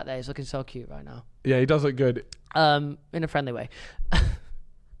know. He's sat there, he's looking so cute right now. Yeah, he does look good. In a friendly way.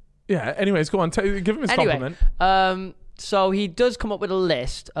 Yeah. Anyways, go on. Give him his compliment. So he does come up with a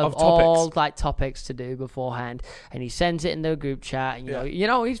list of all like topics to do beforehand, and he sends it in the group chat. And you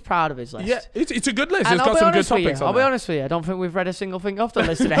know, he's proud of his list. Yeah, it's a good list. And it's got some good topics on I'll be honest with you. I don't think we've read a single thing off the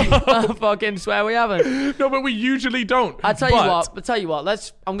list today. I fucking swear we haven't. No, but we usually don't. I'll tell you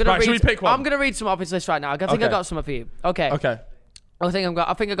what. I'm gonna read. Should we pick one? I'm gonna read some off his list right now. I think I got some for you. Okay. I think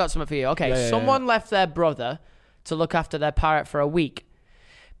I got some for you. Okay. Someone left their brother to look after their parrot for a week.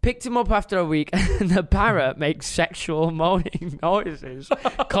 Picked him up after a week, and the parrot makes sexual moaning noises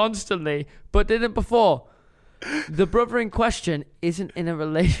constantly, but didn't before. The brother in question isn't in a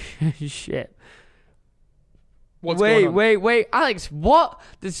relationship. Wait, Alex, what?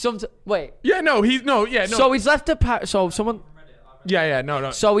 There's something. Wait. Yeah, no. So he's left a parrot. So someone. No.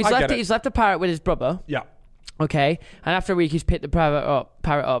 So he's left a parrot with his brother. Yeah. Okay, and after a week, he's picked the parrot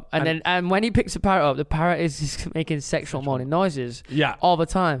up, and when he picks the parrot up, the parrot is just making sexual moaning noises, all the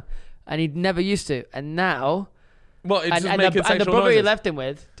time, and he never used to, and now, well, it's making sexual noises. And the brother he left him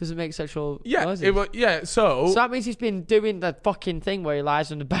with doesn't make sexual noises. So that means he's been doing the fucking thing where he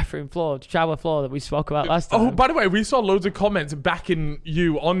lies on the bathroom floor, the shower floor that we spoke about last time. Oh, by the way, we saw loads of comments backing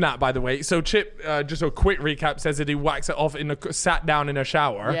you on that. By the way, so Chip, just a quick recap, says that he whacks it off sat down in a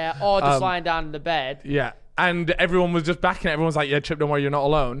shower, or just lying down in the bed, And everyone was just backing it. Everyone's like, yeah, Chip, don't worry, you're not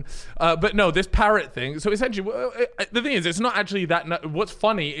alone. But no, this parrot thing. So essentially, the thing is, it's not actually that. What's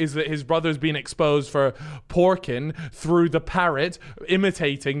funny is that his brother's been exposed for porking through the parrot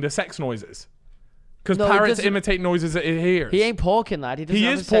imitating the sex noises. Because parrots imitate noises that he hears. He ain't porking, lad. He doesn't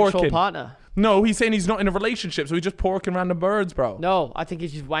have a sexual partner. No, he's saying he's not in a relationship, so he's just porking random birds, bro. No, I think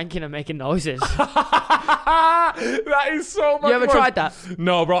he's just wanking and making noises. That is so much. You ever tried that?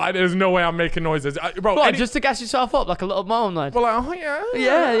 No, bro. There's no way I'm making noises, bro. What, just to gas yourself up like a little moan, like. Well, like, oh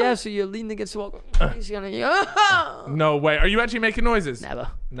yeah. Yeah. So you're leaning against the wall. No way. Are you actually making noises?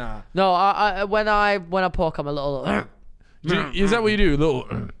 Never. Nah. No, I when I pork, I'm a little. Is that what you do, little?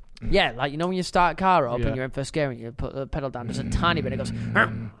 Yeah, like you know when you start a car up and you're in first gear and you put the pedal down, just a tiny bit, it goes.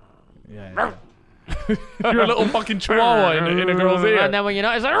 Yeah. You're a little fucking chihuahua in a girl's ear. And then when you're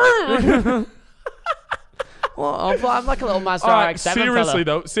not, it's like. Well, I'm like a little Mazda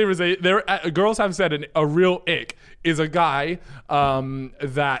RX-7 seriously, girls have said a real ick is a guy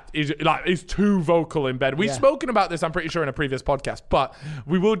that is too vocal in bed. We've spoken about this, I'm pretty sure, in a previous podcast, but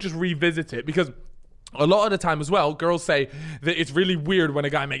we will just revisit it because a lot of the time as well, girls say that it's really weird when a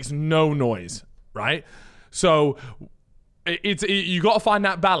guy makes no noise, right? So you got to find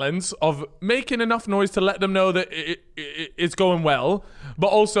that balance of making enough noise to let them know that it's going well, but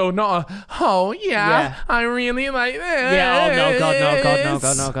also not I really like this. Yeah,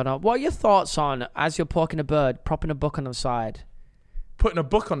 oh no. What are your thoughts on, as you're porking a bird, propping a book on the side? Putting a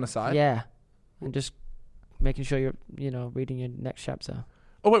book on the side? Yeah. And just making sure you're, reading your next chapter.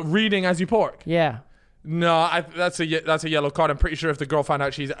 Oh, wait, reading as you pork? Yeah. No, that's a yellow card. I'm pretty sure if the girl found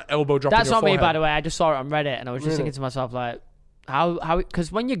out she's elbow dropping That's your not forehead. me, by the way. I just saw it on Reddit, and I was just thinking to myself, like, how?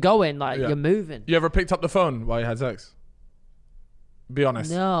 Because when you're going, like, you're moving. You ever picked up the phone while you had sex? Be honest.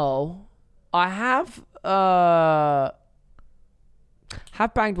 No, I have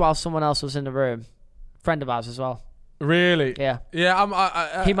banged while someone else was in the room. Friend of ours as well. Really? Yeah.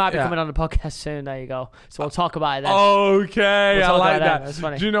 Yeah. He might be coming on the podcast soon. There you go. So we'll talk about it then. Okay, I like that. That's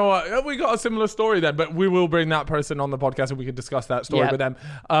funny. Do you know what? We got a similar story then, but we will bring that person on the podcast and we can discuss that story with them.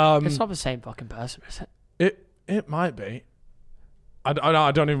 It's not the same fucking person, is it? It might be. I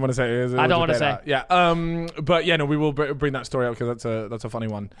don't even want to say it. I don't want to say. Yeah. But yeah, no, we will bring that story up because that's a funny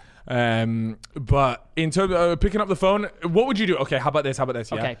one. But in terms of picking up the phone, what would you do? Okay, how about this? Yeah.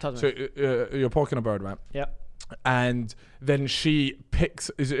 Okay, so you're porking a bird, right? Yep. and then she picks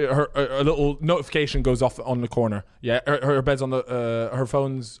her a little notification goes off on the corner. Yeah, her bed's on the her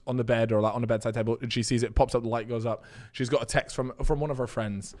phone's on the bed or like on the bedside table, and she sees it, pops up, the light goes up. She's got a text from one of her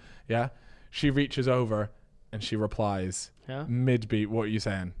friends. Yeah, she reaches over and she replies mid-beat. What are you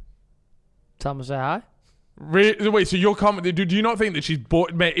saying? Tell me, say hi. Wait, so you're commenting? Do you not think that she's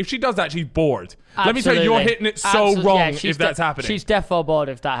bored? Mate, if she does that, she's bored. Absolutely. Let me tell you, you're hitting it so wrong if that's happening. She's defo bored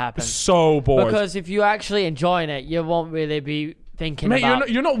if that happens. So bored. Because if you're actually enjoying it, you won't really be thinking Mate, about...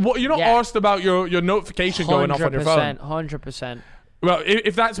 you're not asked about your notification going off on your phone. 100%. Well,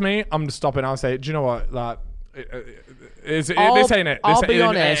 if that's me, I'm just stopping. I'll say, do you know what? Like, this ain't it. I'll be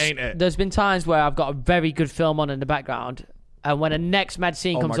honest. Ain't it. There's been times where I've got a very good film on in the background, and when a next mad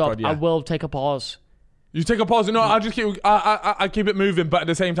scene comes up, I will take a pause. You take a pause. No, I'll just keep. I keep it moving, but at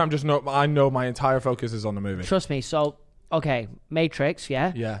the same time, just know I know my entire focus is on the movie. Trust me. So, okay, Matrix.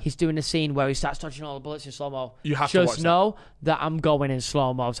 Yeah. Yeah. He's doing a scene where he starts dodging all the bullets in slow mo. You have to watch that. Just know that I'm going in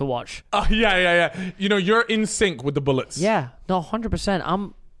slow mo to watch. Oh yeah. You know, you're in sync with the bullets. Yeah. No,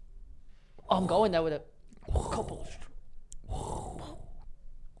 100%. I'm going there with a couple.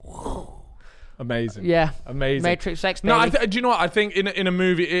 Amazing. Yeah. Amazing. Matrix X. No, do you know what? I think in a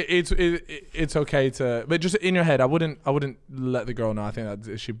movie, it's okay to, but just in your head, I wouldn't let the girl know. I think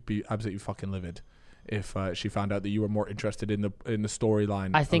that she'd be absolutely fucking livid if she found out that you were more interested in the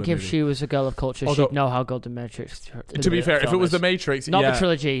storyline. I think if she was a girl of culture, she'd know how good the Matrix. To be fair, if it was the Matrix, not the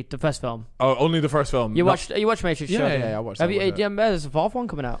trilogy, the first film. Oh, only the first film. You watched Matrix? Yeah, I watched. There's a fourth one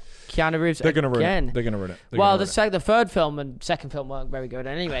coming out. Keanu Reeves. They're gonna ruin it. They're gonna ruin it. The third film and second film weren't very good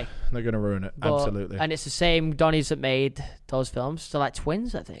anyway. They're gonna ruin it. Absolutely. And it's the same Donnies that made those films. They're like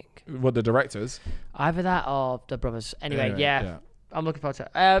twins, I think. What, the directors? Either that or the brothers. Anyway, yeah. I'm looking forward to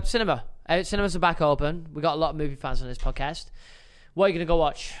it. Cinema. Cinemas are back open. We got a lot of movie fans on this podcast. What are you going to go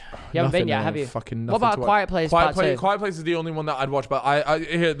watch? You haven't been yet, have you? Fucking what about Quiet Place? Quiet Place is the only one that I'd watch, but I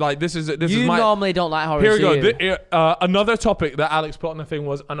hear like this is my... You normally don't like horror. Here we go. Another topic that Alex put on the thing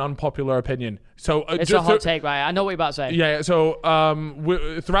was an unpopular opinion. So it's a hot take, right? I know what you're about to say. Yeah. So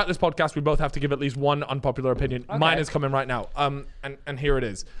throughout this podcast, we both have to give at least one unpopular opinion. Okay. Mine is coming right now. And here it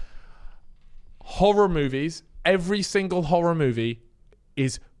is. Horror movies. Every single horror movie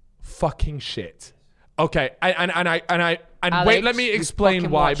is fucking shit. Okay, and Alex, wait, let me explain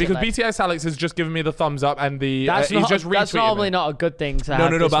why. Because BTS Alex has just given me the thumbs up, and he's just retweeted. That's normally not a good thing to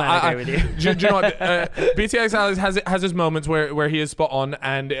have. No, but I agree with you. Do you know what? BTS Alex has his moments where he is spot on,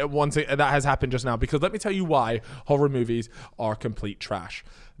 and that has happened just now. Because let me tell you why horror movies are complete trash.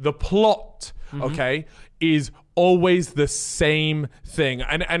 The plot, okay, is always the same thing,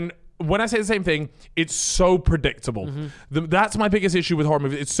 and when I say the same thing, it's so predictable. That's my biggest issue with horror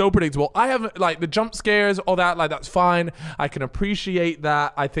movies. It's so predictable. I have like the jump scares, all that. Like that's fine. I can appreciate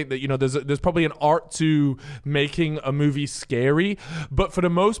that. I think that there's probably an art to making a movie scary, but for the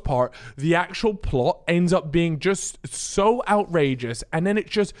most part, the actual plot ends up being just so outrageous, and then it's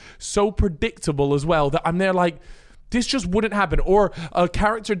just so predictable as well that I'm there like, this just wouldn't happen. Or a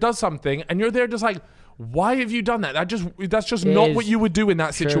character does something, and you're there just like, why have you done that? That's just not what you would do in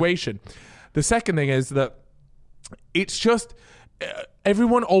that situation. The second thing is that it's just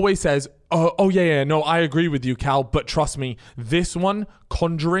everyone always says, oh yeah, no, I agree with you, Cal, but trust me, this one,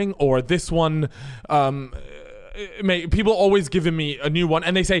 Conjuring, or this one, people always giving me a new one,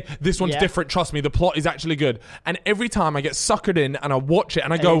 and they say this one's different. Trust me, the plot is actually good. And every time I get suckered in and I watch it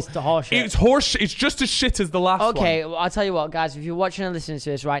and I go, it's horseshit. It's just as shit as the last one. Okay, well, I'll tell you what, guys. If you're watching and listening to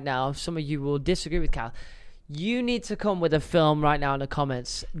this right now, some of you will disagree with Cal. You need to come with a film right now in the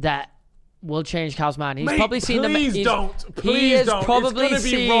comments that will change Cal's mind. He's probably seen them. Please don't. It's gonna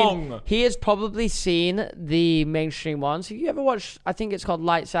be wrong. He has probably seen the mainstream ones. Have you ever watched? I think it's called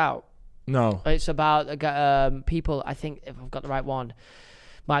Lights Out. No. It's about people, I think, if I've got the right one,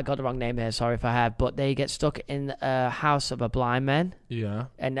 might have got the wrong name here, sorry if I have, but they get stuck in a house of a blind man. Yeah.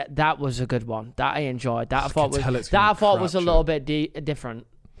 And that was a good one. That I enjoyed. That I thought was a little bit different.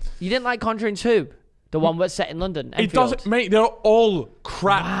 You didn't like Conjuring 2? The one that's set in London. Enfield. It doesn't, mate. They're all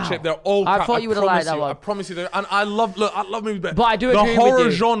crap. Wow. They're all crap. I thought you would have liked that one. I promise you. And I love movies. But I do agree with you. The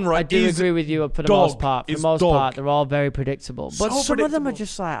horror genre. I do agree with you for the most part. For the most part, they're all very predictable. But some of them are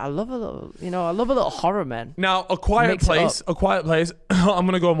just like, I love a little horror, man. Now, A Quiet Place. I'm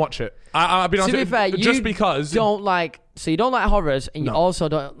gonna go and watch it. I'll be honest. To be fair, just because don't like. So you don't like horrors, and you also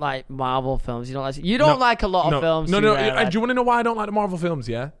don't like Marvel films. You don't like a lot of films. No. And do you want to know why I don't like the Marvel films?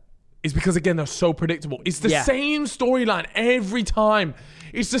 Yeah. Is because, again, they're so predictable. It's the same storyline every time.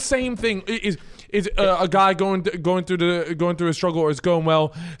 It's the same thing. Is a guy going through a struggle, or it's going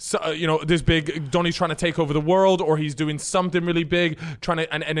well? So, this big Donnie's trying to take over the world, or he's doing something really big,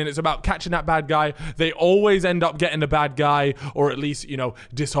 and then it's about catching that bad guy. They always end up getting the bad guy, or at least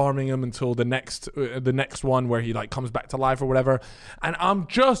disarming him until the next one where he like comes back to life or whatever. And I'm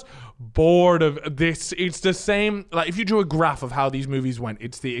just bored of this. It's the same. Like if you drew a graph of how these movies went,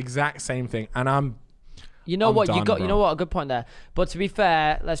 it's the exact same thing. And I'm what done, you got? bro. You know what? A good point there. But to be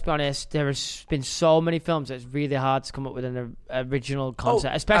fair, let's be honest. There has been so many films that it's really hard to come up with an original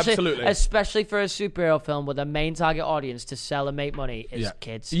concept, especially for a superhero film with a main target audience to sell and make money is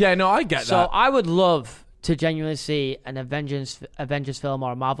kids. Yeah, no, I get that. So I would love to genuinely see an Avengers film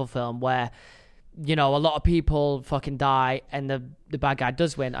or a Marvel film where a lot of people fucking die and the bad guy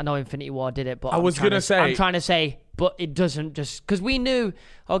does win. I know Infinity War did it, but I'm trying to say, but it doesn't, just because we knew,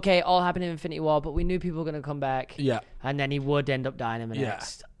 okay, all happened in Infinity War, but we knew people were going to come back. Yeah. And then he would end up dying in the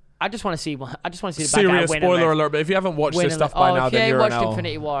next. I just want to see the bad guy win. Serious spoiler alert, but if you haven't watched this stuff by now, then you're if you watched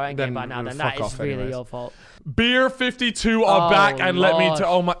Infinity War and by now, then that is really your fault. Beer 52 are back, and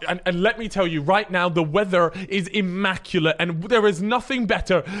let me tell you right now, the weather is immaculate, and there is nothing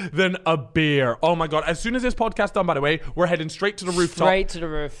better than a beer. Oh my god! As soon as this podcast's done, by the way, we're heading straight to the rooftop. Straight to the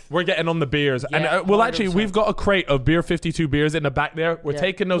roof. We're getting on the beers, Yeah, and we've got a crate of Beer 52 beers in the back there. We're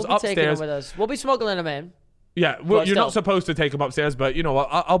taking those upstairs. Taking them with us. We'll be smuggling them in. Yeah, well, you're not supposed to take them upstairs, but you know what?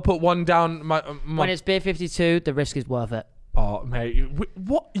 I'll put one down. When it's Beer 52, the risk is worth it. Oh, mate,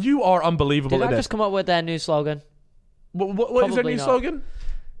 what? You are unbelievable. Did I just come up with their new slogan? What is their new slogan?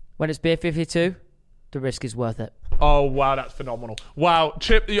 When it's Beer 52, the risk is worth it. Oh wow, that's phenomenal! Wow,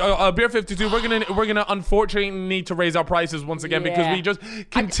 Chip, Beer 52. We're gonna unfortunately need to raise our prices once again because we just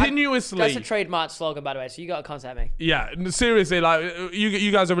continuously. That's a trademark slogan, by the way. So you got to contact me. Yeah, seriously, like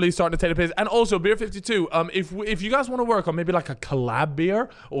you guys are really starting to take the piss. And also, Beer 52. If you guys want to work on maybe like a collab beer,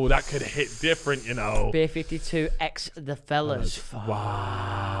 that could hit different, Beer 52 X the fellas.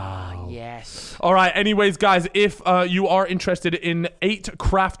 Wow. Yes. All right. Anyways, guys, if you are interested in 8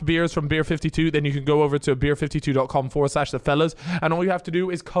 craft beers from Beer 52, then you can go over to beer52.com/the fellas, and all you have to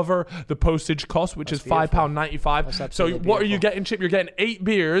do is cover the postage cost, which is £5.95. So what are you getting, Chip? You're getting 8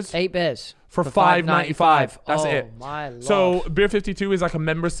 beers. 8 beers. For $5.95. That's it. My Lord. So Beer 52 is like a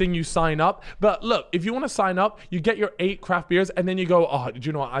members thing. You sign up. But look, if you want to sign up, you get your 8 craft beers, and then you go, do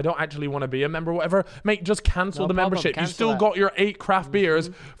you know what? I don't actually want to be a member or whatever. Mate, just cancel the membership. You still got your 8 craft beers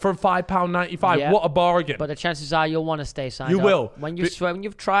for £5.95. Yeah. What a bargain. But the chances are you'll want to stay signed up. You will. When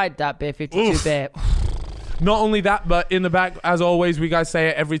you've tried that Beer 52 beer. Not only that, but in the back, as always, we guys say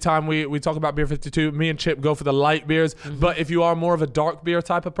it every time we talk about Beer 52. Me and Chip go for the light beers. Mm-hmm. But if you are more of a dark beer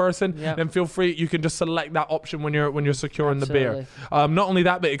type of person, then feel free. You can just select that option when you're securing the beer. Not only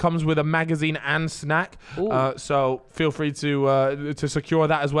that, but it comes with a magazine and snack. So feel free to secure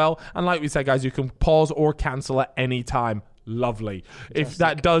that as well. And like we said, guys, you can pause or cancel at any time. Lovely. Fantastic. If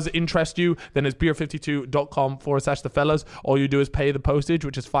that does interest you, then it's beer52.com/the fellas. All you do is pay the postage,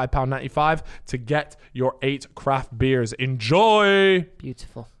 which is £5.95, to get your 8 craft beers. Enjoy.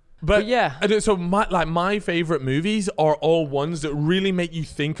 Beautiful. But yeah, so my favorite movies are all ones that really make you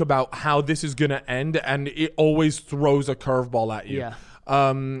think about how this is gonna end, and it always throws a curveball at you.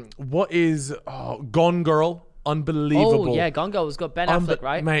 What is Gone Girl? Unbelievable. Oh yeah, Gone Girl was good. Ben Affleck,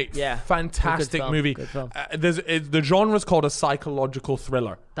 right? Mate, fantastic movie. Good film. The genre is called a psychological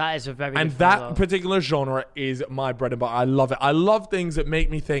thriller. That is a very and good that film, particular genre is my bread and butter. I love it. I love things that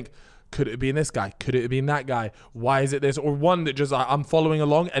make me think, could it have been this guy? Could it have been that guy? Why is it this? Or one that just I'm following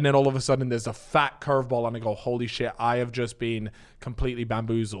along, and then all of a sudden there's a fat curveball, and I go, holy shit, I have just been completely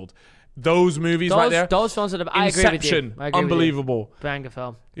bamboozled. Those movies right there. Those films that have Inception, unbelievable. Banger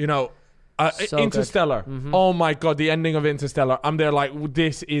film. Interstellar. Mm-hmm. Oh my god, the ending of Interstellar. I'm there like,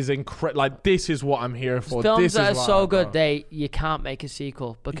 this is incredible. Like, this is what I'm here for. Films that are so good, you can't make a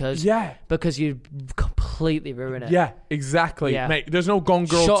sequel because you completely ruin it. Yeah, exactly, mate. There's no Gone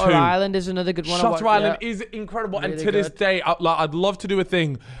Girl 2. Shutter Island is another good one. Shutter Island is incredible, really, and to this day, I'd love to do a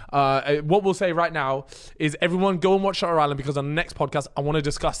thing. What we'll say right now is everyone go and watch Shutter Island, because on the next podcast I want to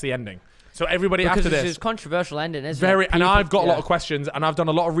discuss the ending. So everybody after this, it's a controversial ending, isn't it? And I've got a lot of questions, and I've done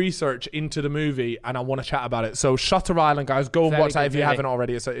a lot of research into the movie, and I want to chat about it. So Shutter Island, guys, go and watch that if you haven't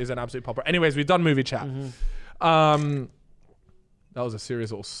already. It's an absolute popper. Anyways, we've done movie chat. Mm-hmm. That was a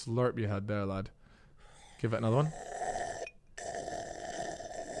serious little slurp you had there, lad. Give it another one.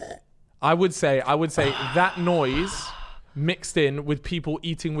 I would say that noise mixed in with people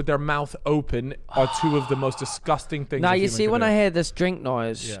eating with their mouth open are two of the most disgusting things. Now, you see, when I hear this drink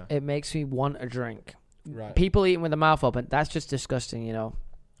noise, it makes me want a drink. Right. People eating with their mouth open, that's just disgusting,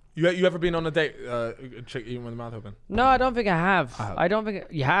 You ever been on a date, a chick eating with the mouth open? No, I don't think I have. I don't think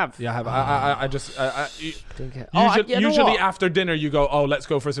you have. Yeah, I have. I just usually after dinner you go, oh, let's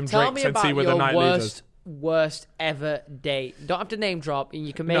go for some Tell drinks me and see about where the your night leads us. worst ever date. Don't have to name drop, and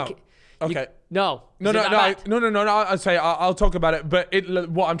you can make it. Okay. No. No. I'll talk about it. But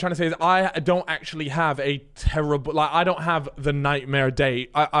what I'm trying to say is, I don't actually have a terrible. Like, I don't have the nightmare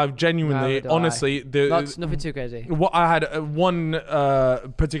date. I've genuinely, honestly, nothing too crazy. What I had one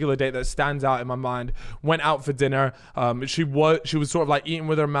particular date that stands out in my mind. Went out for dinner. She was sort of like eating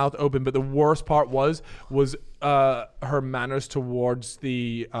with her mouth open. But the worst part was her manners towards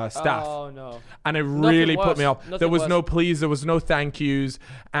the staff. Oh no! And it really put me off. There was worse. no please. There was no thank yous.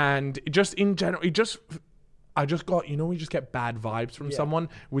 And just in general, I just got, we just get bad vibes from someone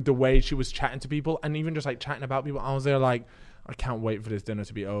with the way she was chatting to people, and even just like chatting about people. I was there like, I can't wait for this dinner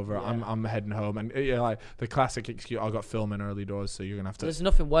to be over. Yeah. I'm heading home. And like the classic excuse, I got filming early doors, so you're gonna have to. There's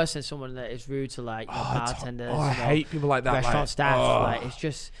nothing worse than someone that is rude to like bartenders. I hate people like that. Restaurant staff. Like, it's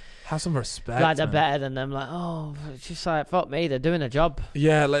just. Have some respect. Like, they're better than them. Like, oh, it's just like, fuck me, they're doing a job.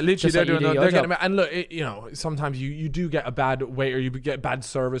 Yeah, like literally, they're getting. And look, sometimes you do get a bad waiter, you get bad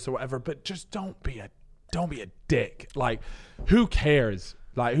service or whatever, but just don't be a dick. Like, who cares?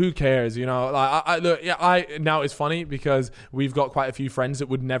 Like, who cares? Like, now it's funny because we've got quite a few friends that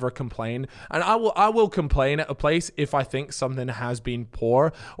would never complain, and I will complain at a place if I think something has been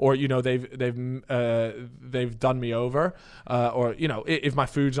poor, or they've done me over, or if my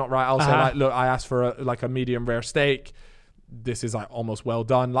food's not right, I'll say like, look, I asked for a medium rare steak. This is like almost well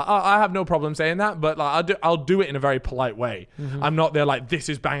done. Like, I have no problem saying that, but like I'll do it in a very polite way. Mm-hmm. I'm not there like, this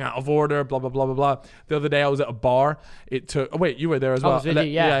is bang out of order, blah blah blah blah blah. The other day I was at a bar. It took. Oh wait, you were there as well.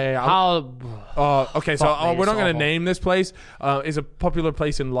 Yeah. Okay, so we're not going to name this place. It's a popular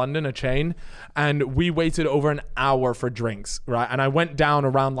place in London, a chain, and we waited over an hour for drinks, right? And I went down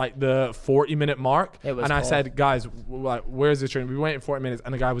around like the 40-minute mark, and I said, guys, like, where's this drink? We waited 40 minutes,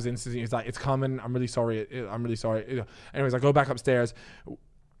 and the guy was insisting. He's like, it's coming. I'm really sorry. Anyways, I go back upstairs.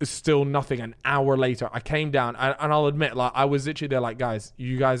 Still nothing. An hour later, I came down, and I'll admit, like, I was literally there, like, guys,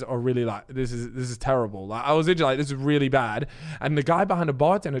 you guys are really like, this is terrible. Like, I was literally like, this is really bad. And the guy behind the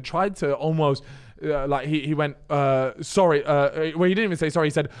bartender tried to almost. Like he went sorry. Well, he didn't even say sorry.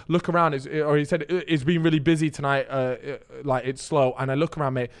 He said, look around. He said, it's been really busy tonight. Like, it's slow. And I look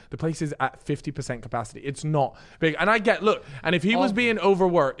around, mate. The place is at 50% capacity. It's not big. And I get, look. And if he was being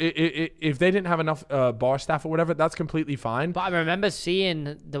overworked, if they didn't have enough bar staff or whatever, that's completely fine. But I remember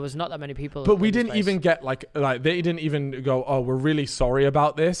seeing there was not that many people. But we didn't even get like they didn't even go, oh, we're really sorry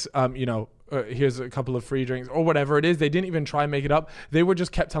about this. Here's a couple of free drinks or whatever it is. They didn't even try and make it up. They were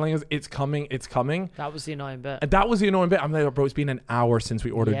just kept telling us, it's coming. That was the annoying bit. And that was the annoying bit. I'm like, bro, it's been an hour since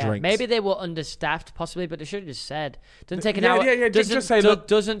we ordered drinks. Maybe they were understaffed, possibly, but they should have just said. Doesn't take an hour. Yeah. Just say, look.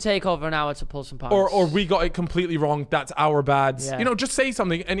 Doesn't take over an hour to pull some pints. Or we got it completely wrong. That's our bad. Yeah. Just say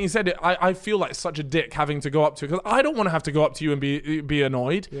something. And he said it. I feel like such a dick having to go up to, because I don't want to have to go up to you and be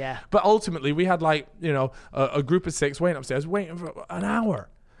annoyed. Yeah. But ultimately, we had like, a group of 6 waiting upstairs, waiting for an hour.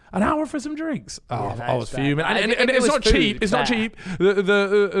 An hour for some drinks. I was fuming, and it's not cheap. It's not cheap.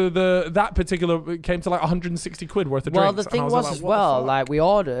 That particular came to like 160 quid worth of drinks. Well, the thing was as well, like, we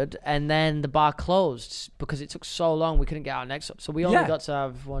ordered and then the bar closed because it took so long we couldn't get our necks up. So we only got to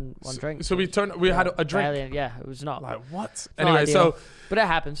have one drink. So we had a drink. Yeah, it was not like what. Anyway, but it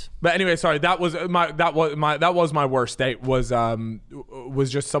happens. But anyway, sorry. That was my worst date. Was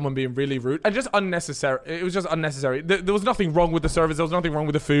just someone being really rude and just unnecessary. It was just unnecessary. There was nothing wrong with the service. There was nothing wrong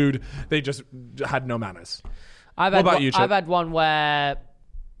with the food. They just had no manners. What about you, Chip? I've had one where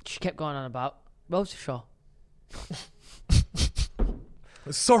she kept going on about Rosa Shaw.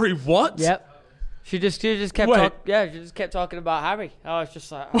 Sorry, what? Yep. She just kept she just kept talking about Harry. I was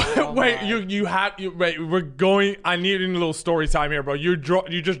just like, we're going. I need a little story time here, bro. You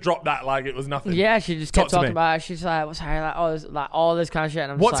just dropped that like it was nothing. Yeah, she just kept talking about it. She's like, what's Harry like? Oh, like all this kind of shit.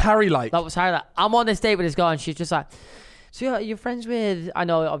 And I'm what's like, Harry like? What's Harry like? I'm on this date with this guy, and she's just like, so you're friends with, I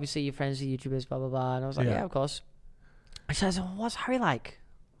know obviously you're friends with YouTubers, blah blah blah. And I was like, yeah of course. And she says, what's Harry like?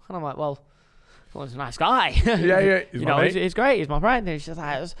 And I'm like, well, he's a nice guy. Yeah. He's great. He's my friend. And she's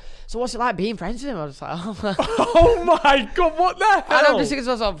like, so what's it like being friends with him? I was like, oh my god, what the hell? And I'm just thinking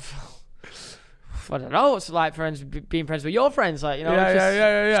to myself, I don't know what's it like being friends with your friends. Like,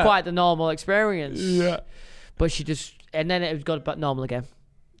 it's quite the normal experience. Yeah. But she just, and then it got back normal again.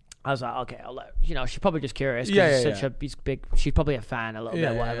 I was like, okay, I'll let, she's probably just curious. He's big, she's probably a fan a little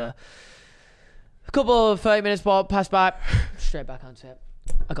bit, whatever. A couple of 30 minutes passed by, straight back onto it.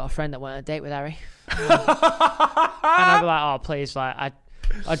 I got a friend that went on a date with Harry. And I'd be like, oh, please, like,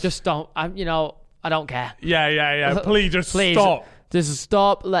 I just don't, I don't care. Yeah. Please stop. Just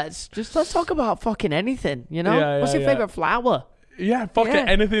stop. Let's talk about fucking anything. You know, Yeah, what's yeah, your yeah. favorite flower? Yeah, fuck it.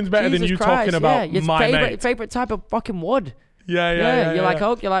 Anything's better than Jesus you Christ, talking about your my mate. favorite type of fucking wood. Yeah. You like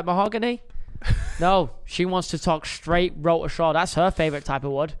oak? You like mahogany? No, she wants to talk straight rotor shaw. That's her favorite type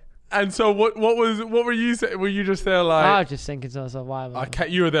of wood. And so what were you saying? Were you just there like? I was just thinking to myself, why, man?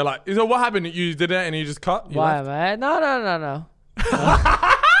 You were there like, so what happened? You did it and you just cut? You Why, left? man? No.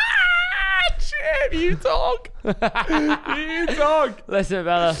 Shit, you talk. You talk. Listen,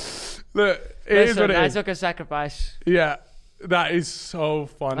 fella. Look, it is what it I is. took a sacrifice. Yeah. That is so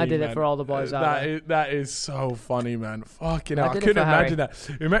funny. I did man. it for all the boys out there. That is so funny, man. Fucking hell. I did it couldn't for imagine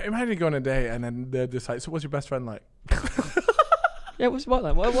that. Imagine going on a date and then they're just like, so what's your best friend like? Yeah, what's what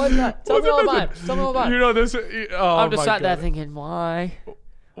then? What is that? Tell me all about it. Tell me all about it. You know this. Oh, I'm just my sat there God. thinking, why?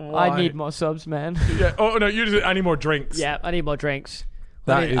 Why? I need more subs, man. Yeah. Oh no, I need more drinks. Yeah, I need more drinks.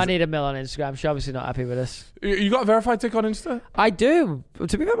 That I need a mill on Instagram. She's obviously not happy with this. You got a verified tick on Insta? I do.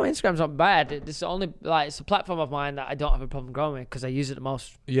 To be fair, my Instagram's not bad. It's only it's a platform of mine that I don't have a problem growing with because I use it the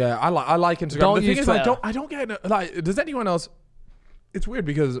most. Yeah, I like Instagram. Don't The thing use is, I Twitter. don't get like. Does anyone else? It's weird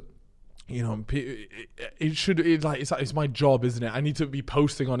because, you know, it's my job, isn't it? I need to be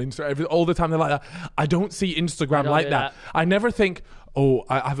posting on Instagram all the time. They're like that. I don't see Instagram don't like do that. that. I never think, oh,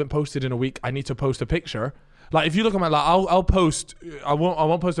 I haven't posted in a week. I need to post a picture. Like if you look at my, like, I'll post. I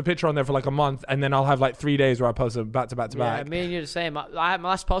won't post a picture on there for like a month, and then I'll have like 3 days where I post them back to back to Yeah, back. me and you the same. My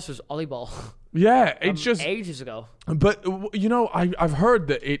last post was volleyball. Yeah, it's just ages ago. But you know, I've heard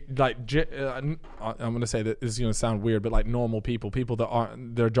that it like I'm gonna say that this is gonna sound weird, but like normal people that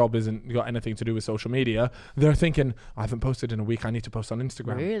aren't, their job isn't got anything to do with social media, they're thinking I haven't posted in a week. I need to post on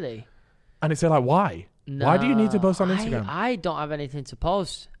Instagram. Really? And it's like, why? Why do you need to post on Instagram? I don't have anything to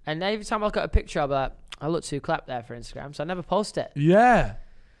post, and every time I look at a picture, I'll be like, I look too clapped there for Instagram, so I never post it. Yeah.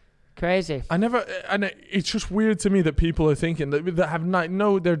 Crazy. I never, and it's just weird to me that people are thinking that have not,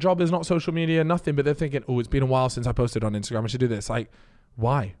 no, their job is not social media, nothing, but they're thinking, oh, it's been a while since I posted on Instagram. I should do this. Like,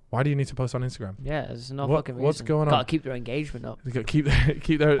 why? Why do you need to post on Instagram? Yeah, there's no What- fucking reason. what's going on? Gotta keep their engagement up. They gotta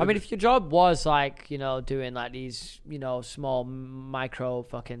keep their. I mean, if your job was like, you know, doing like these, you know, small micro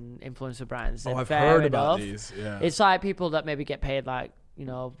fucking influencer brands, then I've fair heard enough. about these. Yeah. It's like people that maybe get paid like, you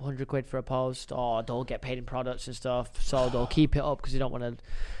know, 100 quid for a post, or they'll get paid in products and stuff, so they'll keep it up because you don't want to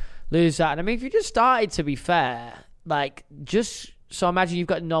lose that. And I mean, if you just started, to be fair, like, just so imagine you've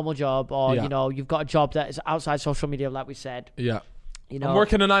got a normal job, or Yeah. you know, you've got a job that is outside social media, like we said. Yeah. You know, I'm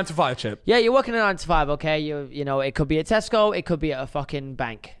working a 9 to 5, Chip. yeah, you're working a 9 to 5. Okay, you know, it could be at Tesco, it could be at a fucking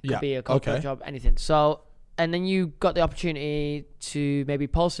bank, it could Yeah, be a corporate okay. job, anything. So, and then you got the opportunity to maybe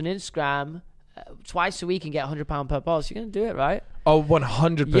post on Instagram twice a week and get £100 per post. You're gonna do it, right? Oh,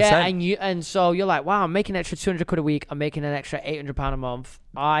 100%. Yeah, and so you're like, wow, I'm making an extra 200 quid a week. I'm making an extra £800 a month.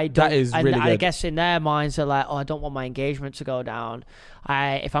 That is really I good. guess in their minds they're like, oh, I don't want my engagement to go down.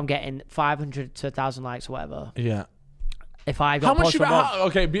 If I'm getting 500 to 1,000 likes or whatever. Yeah. If I How got much? post for a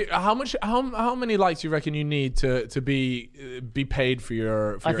month, How many likes do you reckon you need to be paid for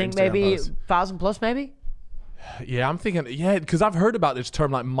your? For I your think Instagram maybe posts? 1,000 plus, maybe. Yeah, I'm thinking. Yeah, because I've heard about this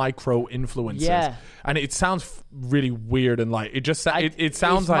term like micro influencers. Yeah. And it sounds really weird and like it just it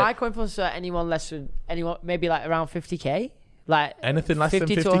sounds is like micro influencer anyone less than anyone maybe like around 50k, like anything less than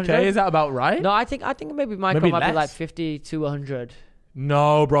 50 to 50k. 100? Is that about right? No, I think maybe micro Maybe might be less. like 50 to 100.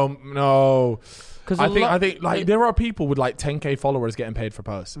 No, bro, no. Because I think like there are people with like 10k followers getting paid for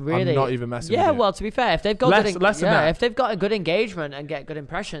posts. Really? I'm not even messing. Yeah, with you. well, to be fair, if they've got Less than that. if they've got a good engagement and get good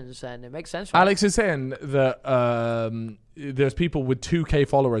impressions, then it makes sense. Right? Alex is saying that there's people with 2k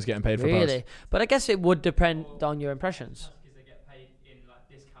followers getting paid for posts. Really, but I guess it would depend on your impressions. Because they get paid in like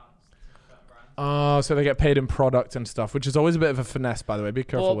discounts to certain brands. Oh, so they get paid in product and stuff, which is always a bit of a finesse, by the way. Be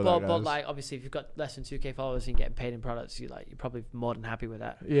careful with that, guys. But like, obviously, if you've got less than 2k followers and getting paid in products, you're probably more than happy with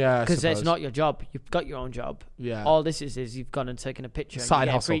that. Yeah, Because it's suppose. not your job. You've got your own job. Yeah. All this is you've gone and taken a picture. Side and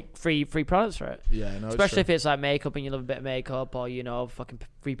you hustle. get free products for it. Yeah, no, Especially it's if it's like makeup and you love a bit of makeup, or you know, fucking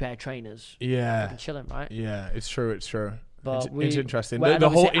free pair of trainers. true. Yeah, Fucking chilling, right? yeah, it's true. It's true. But It's interesting. well, The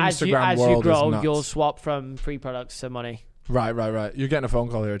whole obviously, Instagram as world you grow, is nuts. you'll swap from free products to money. Right. You're getting a phone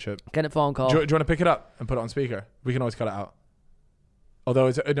call here, Chip. Get a phone call. Do you want to pick it up and put it on speaker? We can always cut it out. Although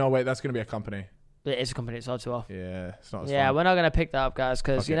it's no, wait, that's going to be a company. It is a company. It's all too off. Yeah, it's not as Yeah, fun. we're not gonna pick that up, guys,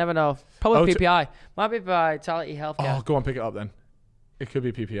 because you Okay. never know. Probably Oh, PPI. Might be Vitality Healthcare. Oh, go on, pick it up then. It could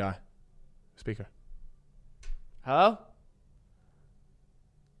be PPI. Speaker. Hello?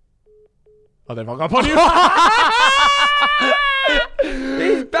 Oh, they've hung up on you.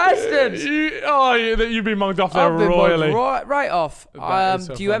 These bastards! bastards. You've been mugged off there I've been royally. right off. That is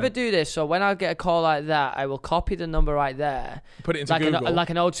so do you funny. ever do this? So when I get a call like that, I will copy the number right there. Put it into like Google. like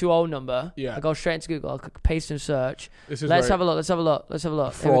an 020 number. Yeah. I go straight into Google. I click paste and search. This is Let's very have a look. Let's have a look.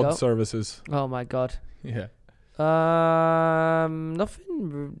 Here we fraud go. services. Oh my god. Yeah.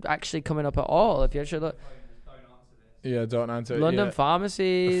 Nothing actually coming up at all. If you actually look, Yeah, don't answer. London yeah.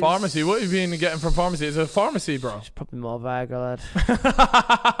 pharmacies. A pharmacy? What have you been getting from pharmacy? It's a pharmacy, bro. It's probably more Viagra,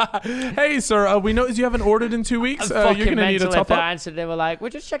 lad. Hey, sir, we noticed you haven't ordered in 2 weeks. You're going to need a top up. Answer. They were like, we're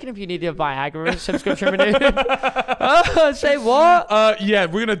just checking if you need a Viagra subscription renewed. Say what? Yeah,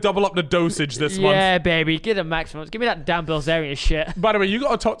 we're going to double up the dosage this month. Yeah, baby. Give them maximum. Give me that damn Bilzerian shit. By the way, you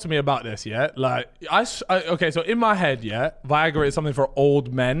got to talk to me about this, yeah? Like, okay, so in my head, yeah, Viagra is something for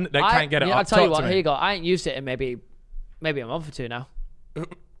old men that can't get it up. I'll tell you what, me. here you go. I ain't used it in maybe a month or two now.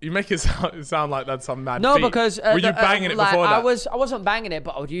 You make it sound like that's some mad No, feat. because were you banging it before that? I wasn't banging it,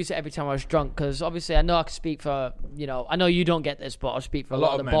 but I would use it every time I was drunk. Because obviously, I know I can speak for I know you don't get this, but I'll speak for a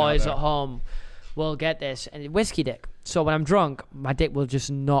lot of the men boys out at home. Will get this and whiskey dick. So when I'm drunk, my dick will just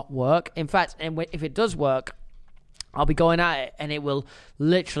not work. In fact, if it does work, I'll be going at it and it will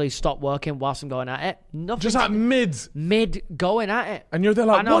literally stop working whilst I'm going at it. Nothing. Just like mid going at it, and you're there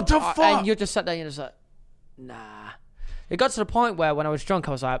like, what the fuck? And you're just sat there and you're just like, nah. It got to the point where when I was drunk,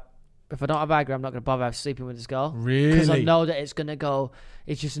 I was like, if I don't have Viagra, I'm not going to bother sleeping with this girl. Really? Because I know that it's going to go,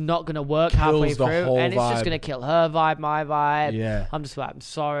 it's just not going to work Kills halfway the through. whole And it's just vibe. going to kill her vibe, my vibe. Yeah. I'm just like, I'm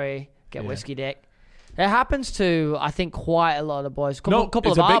sorry. Get Yeah. whiskey dick. It happens to, I think, quite a lot of the boys. Couple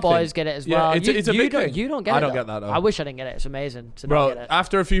it's of a our big boys thing. get it as Yeah, well. it's a big thing. You don't get it. I don't though. get that, though. I wish I didn't get it. It's amazing to not Bro, get it.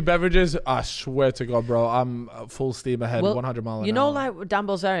 after a few beverages, I swear to God, bro, I'm full steam ahead, 100 miles an hour. You know, like Dan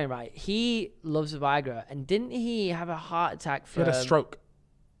Bilzerian, right? He loves Viagra. And didn't he have a heart attack He from... had a stroke.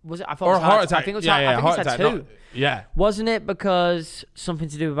 Was it? I thought Or it a was heart attack. I think it was Yeah, I heart think it's attack. had two. Yeah. Wasn't it because something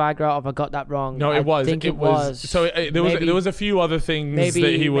to do with Viagra, or have I got that wrong? No, it was. I think it was. So there was a few other things that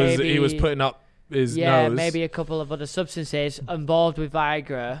he was putting up his nose. Maybe a couple of other substances involved with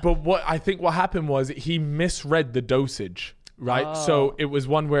Viagra. But what happened was he misread the dosage. Right, Oh. so it was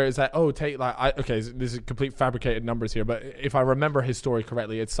one where it's like, oh, take okay, so this is complete fabricated numbers here, but if I remember his story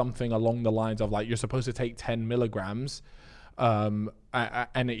correctly, it's something along the lines of like you're supposed to take 10 milligrams, and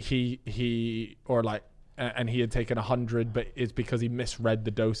he had taken 100, but it's because he misread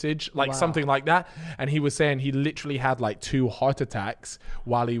the dosage, like Wow. something like that. And he was saying he literally had like 2 heart attacks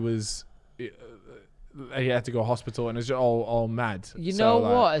while he was. He had to go to hospital, and it's just all mad. You So, know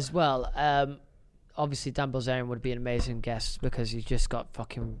like, what, as well? Obviously, Dan Bilzerian would be an amazing guest because he's just got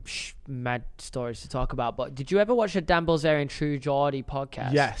fucking mad stories to talk about. But did you ever watch a Dan Bilzerian True Geordie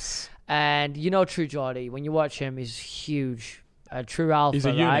podcast? Yes. And you know True Geordie, when you watch him, he's huge. True alpha, He's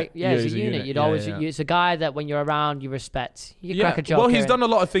a unit. right? Yeah, he's a unit. You'd always, yeah. it's a guy that when you're around, you respect. You crack a joke. Well, he's here done a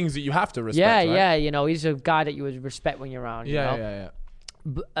lot of things that you have to respect. Yeah, right? yeah. You know, he's a guy that you would respect when you're around. Yeah, you know?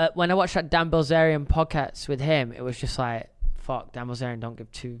 yeah. When I watched that Dan Bilzerian podcast with him, it was just like, fuck, Dan Bilzerian don't give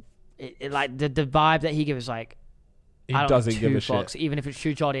two. Like the vibe that he gives, like, He I don't doesn't give give a fucks. shit. Even if it's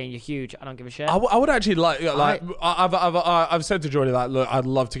True Geordie and you're huge, I don't give a shit. I would actually I've said to Jordy like, look, I'd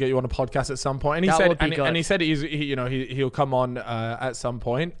love to get you on a podcast at some point, and he That said, would be good. and he said he'll come on at some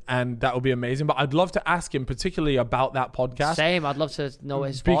point, and that would be amazing. But I'd love to ask him particularly about that podcast. Same. I'd love to know what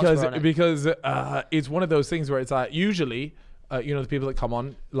his thoughts were on it. because it's one of those things where it's like usually the people that come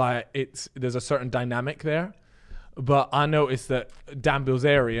on, like there's a certain dynamic there. But I noticed that Dan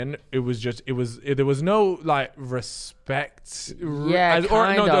Bilzerian, there was no like respect. Yeah,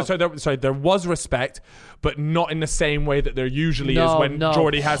 there was respect, but not in the same way that there usually is when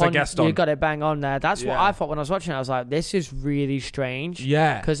Geordie has a guest on. You got it bang on there. That's what Yeah. I thought when I was watching it. I was like, this is really strange.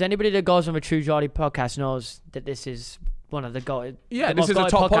 Yeah. Because anybody that goes on a True Geordie podcast knows that this is one of the Yeah, the this most is a goated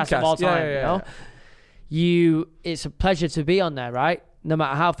top podcasts of all podcast. time. Yeah. You know? It's a pleasure to be on there, right? No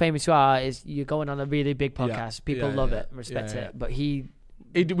matter how famous you are, you're going on a really big podcast. People love it and respect it. But you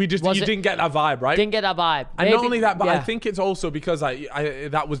didn't get that vibe, right? didn't get that vibe. And not only that, but I yeah. think it's also because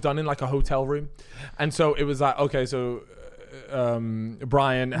that was done in like a hotel room, and so it was like, okay, so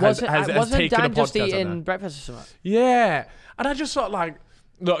Brian has wasn't taken Dan a just podcast on eating there. breakfast or something? Yeah, and I just thought like,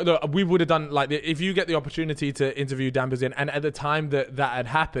 look, we would have done like if you get the opportunity to interview Dan Bilzerian, and at the time that had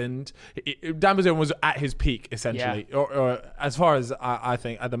happened, Dan Bilzerian was at his peak essentially, or as far as I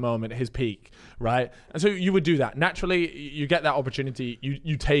think at the moment his peak, right? And so you would do that naturally. You get that opportunity,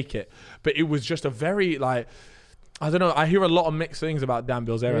 you take it, but it was just a very like. I don't know. I hear a lot of mixed things about Dan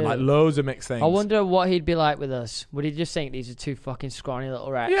Bilzerian, Really? like loads of mixed things. I wonder what he'd be like with us. Would he just think these are two fucking scrawny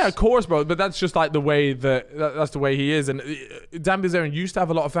little rats? Yeah, of course, bro. But that's just like the way that's the way he is. And Dan Bilzerian used to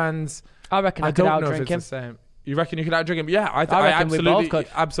have a lot of fans. I reckon I could don't know if outdrink it's him. the same. You reckon you could outdrink him? Yeah, I reckon absolutely, we both could.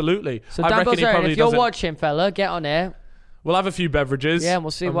 Absolutely. So I Dan reckon he Bilzerian, probably if you're doesn't. watching, fella, get on here. We'll have a few beverages. Yeah, and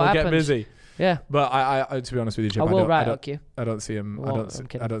we'll see and what we'll happens. get busy. Yeah. But I to be honest with you, Chip, I will I hook you. don't see him. Well,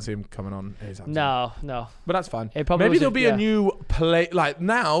 I don't see him coming on. No. But that's fine. It probably Maybe there'll wasn't- be yeah. a new play. Like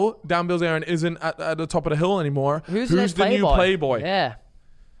now, Dan Bilzerian isn't at the top of the hill anymore. Who's the new Playboy? Yeah.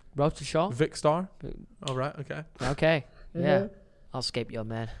 Road to Shaw? Vic Star. Oh, right. Okay. Okay. Yeah. I'll escape your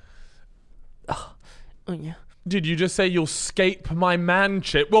man. Oh, yeah. Did you just say you'll scape my man,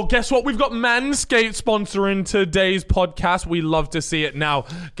 Chip? Well, guess what? We've got Manscaped sponsoring today's podcast. We love to see it. Now,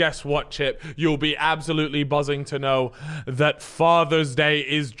 guess what, Chip? You'll be absolutely buzzing to know that Father's Day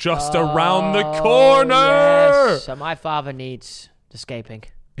is just around the corner. Yes. So my father needs escaping.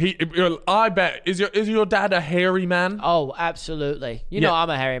 I bet. Is your dad a hairy man? Oh, absolutely. You know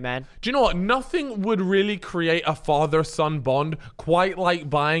I'm a hairy man. Do you know what? Nothing would really create a father-son bond quite like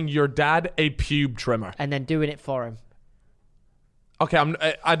buying your dad a pube trimmer. And then doing it for him. Okay,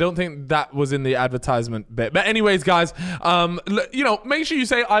 I don't think that was in the advertisement bit. But anyways, guys, make sure you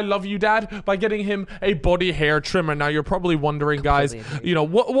say I love you, Dad, by getting him a body hair trimmer. Now, you're probably wondering, guys,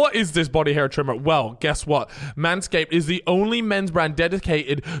 what is this body hair trimmer? Well, guess what? Manscaped is the only men's brand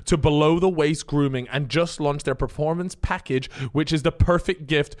dedicated to below-the-waist grooming and just launched their performance package, which is the perfect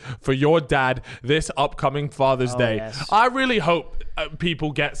gift for your dad this upcoming Father's Day. Yes. I really hope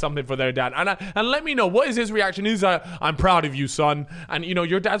people get something for their dad. And let me know, what is his reaction? He's like, I'm proud of you, son. And,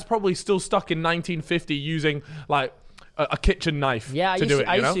 your dad's probably still stuck in 1950 using, like, a kitchen knife Yeah, I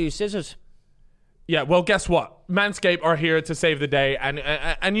used to use scissors. Yeah, well, guess what? Manscaped are here to save the day.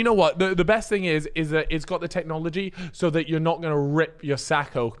 And you know what? The best thing is that it's got the technology so that you're not going to rip your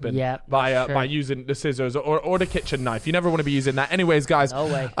sack open by using the scissors or the kitchen knife. You never want to be using that. Anyways, guys. No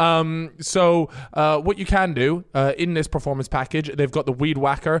way. So what you can do in this performance package, they've got the Weed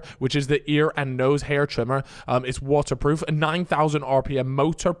Whacker, which is the ear and nose hair trimmer. It's waterproof, a 9,000 RPM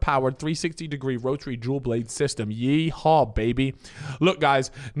motor-powered 360-degree rotary dual blade system. Yeehaw, baby. Look,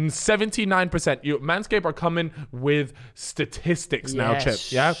 guys, 79%. Manscaped are coming with statistics now, Chip.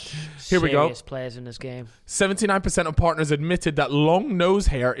 Yeah? Here we go. Serious players in this game. 79% of partners admitted that long nose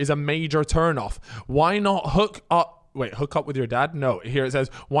hair is a major turnoff. Why not hook up with your dad? No. Here it says,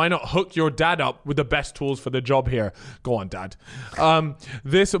 why not hook your dad up with the best tools for the job here? Go on, Dad.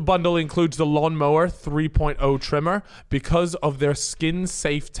 This bundle includes the Lawnmower 3.0 trimmer because of their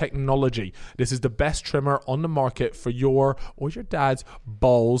skin-safe technology. This is the best trimmer on the market for your or your dad's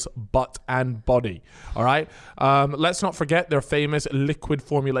balls, butt, and body. All right? Let's not forget their famous liquid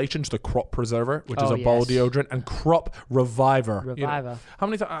formulations, the Crop Preserver, which is a ball deodorant, and Crop Reviver. How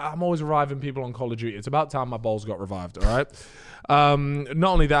many times? I'm always reviving people on Call of Duty. It's about time my balls got revived. All right.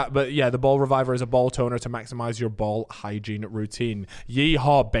 Not only that, but yeah, the Ball Reviver is a ball toner to maximize your ball hygiene routine.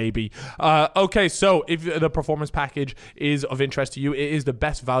 Yeehaw, baby. Okay, so if the performance package is of interest to you, it is the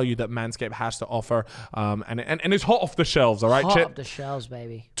best value that Manscaped has to offer, and it's hot off the shelves. All right, hot Chip? off the shelves,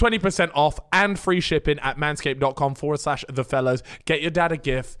 baby. 20% off and free shipping at manscaped.com/thefellas. Get your dad a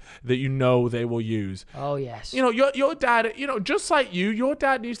gift that they will use. Oh yes. Your dad, just like your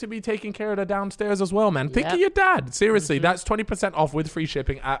dad needs to be taking care of the downstairs as well, man. Think of your dad. Seriously, that's 20% off with free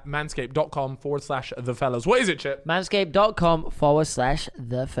shipping at manscaped.com/thefellas. What is it, Chip?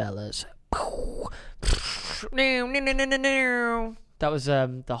 Manscaped.com/thefellas. That was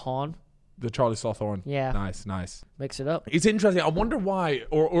the horn. The Charlie Sloth horn. Yeah. Nice. Mix it up. It's interesting. I wonder why,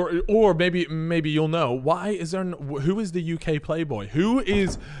 or maybe you'll know why. Who is the UK Playboy? Who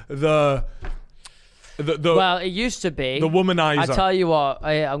is the well, it used to be the womanizer? I tell you what,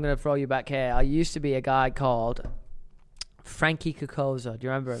 I'm going to throw you back here. I used to be a guy called Frankie Kokoza. Do you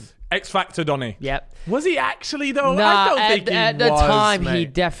remember him? X Factor Donny. Yep. Was he actually though? No, I don't think he at the was, time mate. he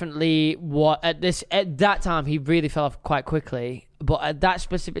definitely was. At that time he really fell off quite quickly. But at that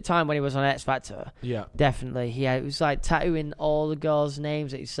specific time when he was on X Factor, yeah, definitely it was like tattooing all the girls'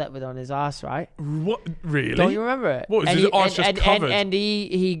 names that he slept with on his ass, right? What, really? Don't you remember it? What was his arse just covered? And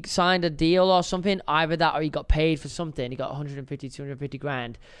he signed a deal or something, either that or he got paid for something. He got 150, 250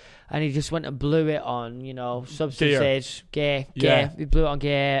 grand. And he just went and blew it on, substances, gear. Yeah. He blew it on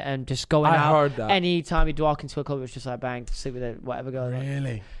gear and just going out. I heard that. Anytime he'd walk into a club, it was just like, bang, sleep with it, whatever girl.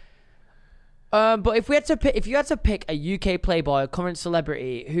 Really? But if you had to pick a UK Playboy, a current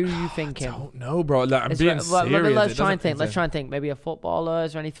celebrity, who are you thinking? I don't know, bro. Like, I'm being serious. Let's try and think. Let's try and think. Maybe a footballer.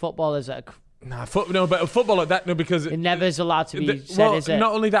 Is there any footballers that are... but a footballer, because... It never is allowed to be said, is it?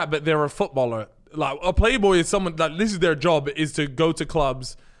 Not only that, but they're a footballer. Like, a Playboy is someone that this is their job, is to go to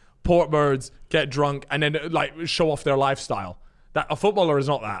clubs, port birds, get drunk, and then, like, show off their lifestyle. That a footballer is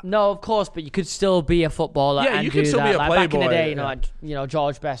not that. No, of course, but you could still be a footballer. Yeah, and you could do still that. be a like back in the playboy, day, yeah.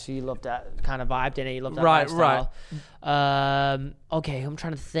 George Best, you loved that kind of vibe, didn't he? You loved that Right, lifestyle. Okay, I'm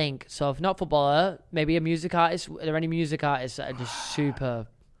trying to think. So if not footballer, maybe a music artist. Are there any music artists that are just super?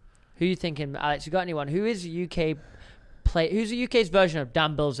 Who are you thinking, Alex? You got anyone? Who is UK? Who's the UK's version of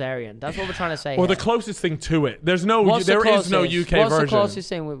Dan Bilzerian? That's what we're trying to say. Well, here. the closest thing to it. There is no UK What's version. the closest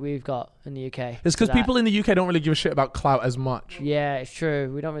thing we've got in the UK? It's because people in the UK don't really give a shit about clout as much. Yeah, it's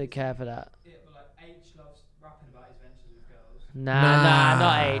true. We don't really care for that. Yeah, but like H loves rapping about his ventures with girls. Nah,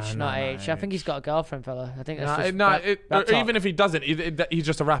 not H. Nah, I think he's got a girlfriend, fella. I think that's just or rap talk. even if he doesn't, he's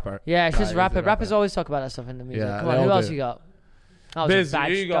just a rapper. Yeah, it's just He's a rapper. rapper. Rappers always talk about that stuff in the music. Yeah, Come they on, who all else do. you got? That Biz, was,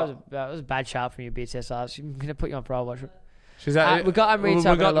 who you got? that was a bad shout from you, BTS. I'm gonna put you on pro watch. She's at, We got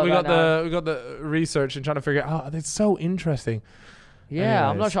Amrita. we got the research and trying to figure out. Oh, it's so interesting. Yeah,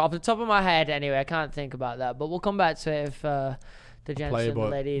 I'm not Anyways. sure off the top of my head. Anyway, I can't think about that. But we'll come back to it if the gents and the Playboy.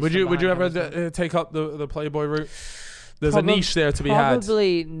 ladies. Would you ever ever take up the Playboy route? There's a niche there to be had.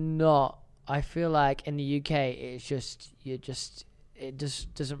 Probably not. I feel like in the UK, it's just it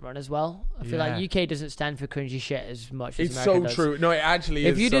just doesn't run as well. I feel like UK doesn't stand for cringy shit as much as It's America so does. true. No, it actually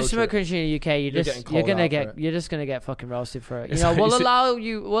is. If you so do something true. cringy in the UK, You're just gonna get fucking roasted for it. You It's know, like-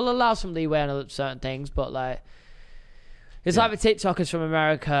 we'll allow some leeway on certain things, but like it's like the TikTokers from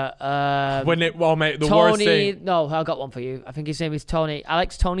America. Mate, the Tony, worst thing, no, I got one for you. I think his name is Tony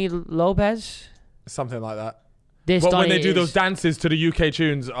Lopez. something like that. This But when Donny they do is- those dances to the UK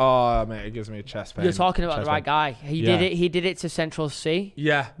tunes, oh mate, it gives me a chest pain. You're talking about Chest the right pain. guy. He Yeah. did it. He did it to Central C.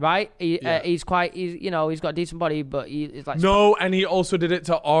 Yeah. Right. Yeah. He's got a decent body, but he's like. No, and he also did it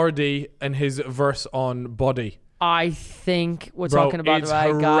to RD and his verse on Body. I think we're Bro, talking about it's the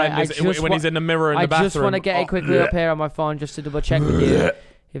right guy. horrendous. When he's in the mirror in the bathroom. I just want to get it quickly up here on my phone just to double check with you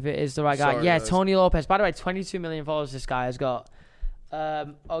if it is the right guy. Sorry, Yeah, guys. Tony Lopez. By the way, 22 million followers this guy has got.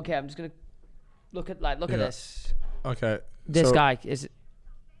 Okay, I'm just gonna look at this. Okay. This so guy is.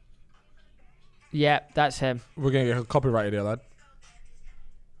 Yeah, that's him. We're going to get copyrighted here, lad.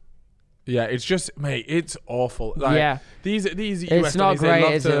 Yeah, it's just, mate, it's awful. Like, Yeah. These It's US not dummies,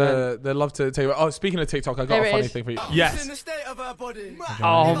 great, is it, they love to take. Oh, speaking of TikTok, I got There a it funny is. thing for you. In Yes. the state of her body.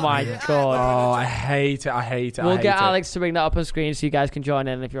 Oh my god. Oh, I hate it. I hate it. We'll I hate get it. Alex to bring that up on screen so you guys can join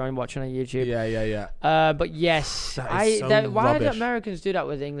in if you're only watching on YouTube. Yeah. But yes, That is so why do rubbish. Americans do that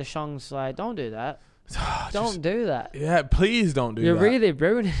with English songs? Like, don't do that. Don't do that. Yeah, please don't do You're that. really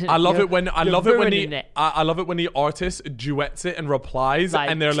ruining it. I love You're- it when you're ruining the it. I love it when the artist duets it and replies, Like,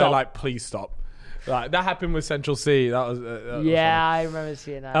 and they're stop. like, "Please stop." Like, that happened with Central C. That was Yeah, I remember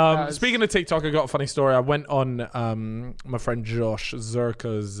seeing that. funny. That was- Speaking of TikTok, I got a funny story. I went on my friend Josh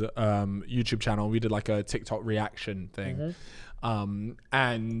Zerka's YouTube channel. We did like a TikTok reaction thing,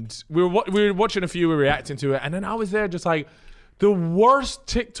 and we were watching a few. We were reacting to it, and then I was there just like. The worst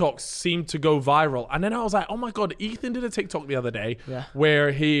TikToks seemed to go viral. And then I was like, oh my God, Ethan did a TikTok the other day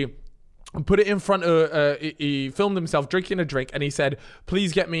where he put it in front of, he filmed himself drinking a drink and he said,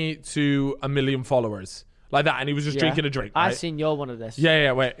 please get me to 1 million followers. Like that. And he was just drinking a drink. Right? I've seen you're one of this.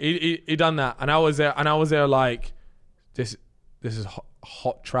 Yeah, wait. He done that. And I was there like, this is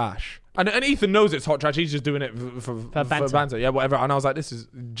hot trash. And Ethan knows it's hot trash. He's just doing it for banter. Yeah, whatever. And I was like, this is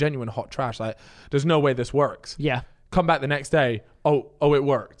genuine hot trash. Like, there's no way this works. Yeah. Come back the next day. Oh, it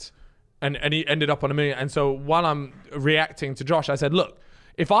worked. And he ended up on 1 million. And so while I'm reacting to Josh, I said, look,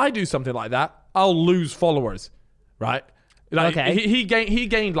 if I do something like that, I'll lose followers. Right? Like, Okay. He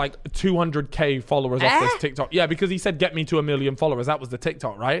gained like 200k followers off this TikTok. Yeah, because he said, get me to 1 million followers. That was the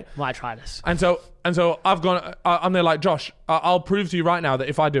TikTok, right? Might try this. And so I've gone, I'm there like, Josh, I'll prove to you right now that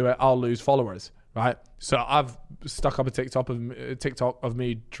if I do it, I'll lose followers. Right? So I've stuck up a TikTok of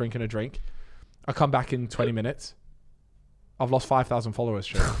me drinking a drink. I come back in 20 minutes. I've lost 5,000 followers,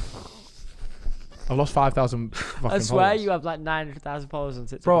 shit. I've lost 5,000 fucking I swear followers. you have like 900,000 followers on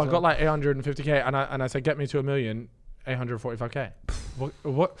TikTok. Bro, as I well. got like 850k and I said, get me to 1 million, 845k.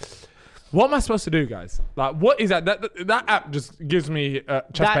 What am I supposed to do, guys? Like, what is that? That app just gives me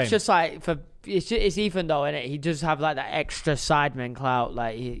chest pain. That's just like it's Ethan though, innit? He does have like that extra Sidemen clout,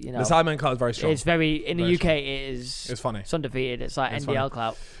 like the Sidemen cloud is very strong. It's very in the Very UK. It is. It's funny. It's undefeated. It's like It's NDL funny.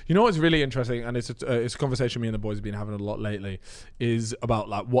 clout. You know what's really interesting, and it's a conversation me and the boys have been having a lot lately, is about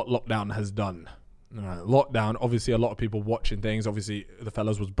like what lockdown has done. Lockdown, obviously, a lot of people watching things. Obviously, the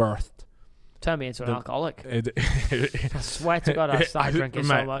fellas was birthed. Turn me into an alcoholic. I I swear to God, I started drinking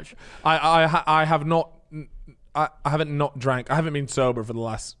so much. I have not. I haven't not drank. I haven't been sober for the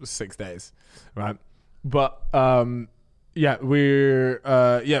last 6 days, right? But Yeah,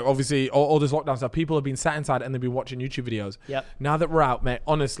 obviously all this lockdown stuff, people have been sat inside and they've been watching YouTube videos. Yep. Now that we're out, mate,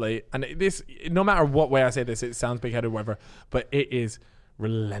 honestly, and this, no matter what way I say this, it sounds big-headed or whatever, but it is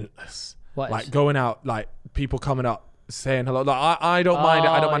relentless. Like going out, like people coming up, saying hello. Like I don't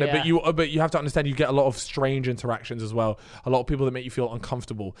mind it, but you have to understand, you get a lot of strange interactions as well. A lot of people that make you feel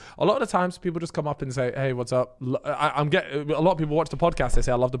uncomfortable. A lot of the times people just come up and say, hey, what's up? A lot of people watch the podcast, they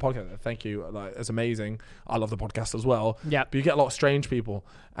say, I love the podcast. Thank you, like, it's amazing. I love the podcast as well. Yeah, but you get a lot of strange people,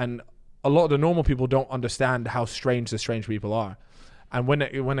 and a lot of the normal people don't understand how strange the strange people are. And when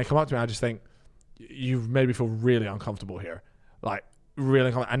they come up to me, I just think, you've made me feel really uncomfortable here, like really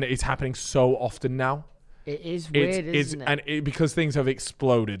uncomfortable. And it's happening so often now. It is weird, isn't it? And because things have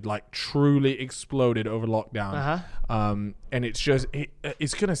exploded, like truly exploded over lockdown. And it's just,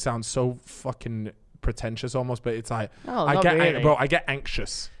 it's going to sound so fucking pretentious almost, but it's like, I get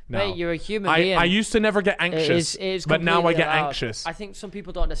anxious now. Mate, you're a human being. I used to never get anxious, but now I get anxious. I think some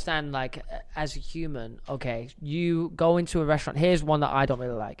people don't understand, like, as a human, okay, you go into a restaurant. Here's one that I don't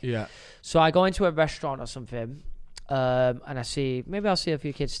really like. Yeah. So I go into a restaurant or something, and I'll see a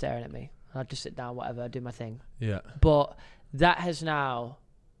few kids staring at me. I'll just sit down, whatever, do my thing. Yeah. But that has now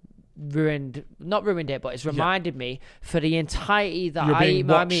not ruined it, but it's reminded me for the entirety that I eat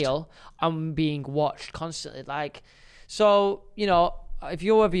my meal, I'm being watched constantly. Like, so, you know, if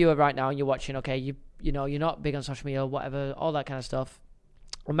you're a viewer right now and you're watching, okay, you know, you're not big on social media, whatever, all that kind of stuff.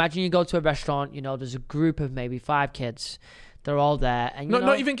 Imagine you go to a restaurant, you know, there's a group of maybe 5 kids. They're all there, and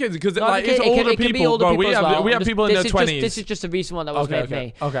not even kids, because like it's older people. But we have people in their 20s. This is just a recent one that was made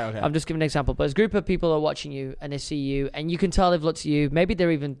me. Okay. I'm just giving an example, but there's a group of people are watching you, and they see you, and you can tell they've looked at you. Maybe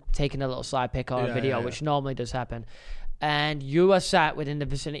they're even taking a little side pic or a video, which normally does happen. And you are sat within the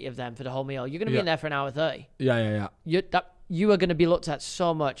vicinity of them for the whole meal. You're going to be in there for an hour 30. Yeah. You are going to be looked at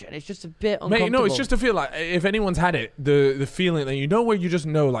so much, and it's just a bit uncomfortable. Mate, no, it's just a feel like, if anyone's had it, the feeling that, you know, where you just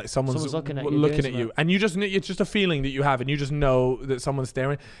know, like, someone's looking at you, and it's just a feeling that you have, and you just know that someone's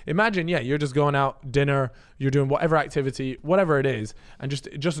staring. Imagine, you're just going out, dinner, you're doing whatever activity, whatever it is, and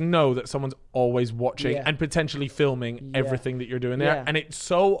just know that someone's always watching and potentially filming everything that you're doing there. And it's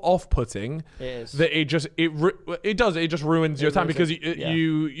so off-putting that it just ruins your time, because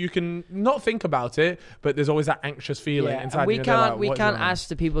you can not think about it, but there's always that anxious feeling inside. And we can't ask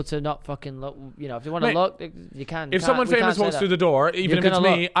the people to not fucking look. You know, if they want to look, you can. If someone famous walks through the door, even if it's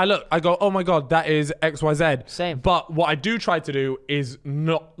me, I go, oh my god, that is XYZ. Same. But what I do try to do is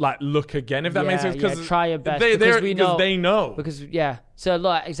not like look again, if that makes sense. Because try your best, because they know. Because so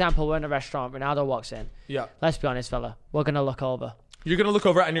look, example, we're in a restaurant. Ronaldo walks in. Yeah. Let's be honest, fella. We're gonna look over. You're going to look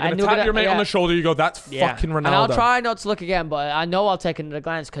over it and you're going to tap your mate on the shoulder. You go, that's fucking Ronaldo. And I'll try not to look again, but I know I'll take another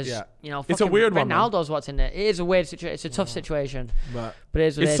glance because, you know, it's a weird one. Ronaldo's what's in it. It is a weird situation. It's a tough situation. But it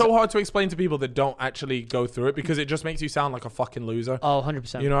is what it's so hard to explain to people that don't actually go through it, because it just makes you sound like a fucking loser. Oh,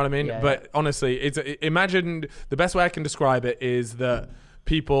 100%. You know what I mean? But honestly, imagine the best way I can describe it is that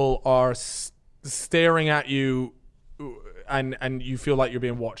people are staring at you, and you feel like you're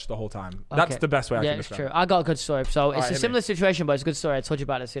being watched the whole time. Okay. That's the best way I can describe it. Yeah, it's true. I got a good story. So it's a similar situation, but it's a good story. I told you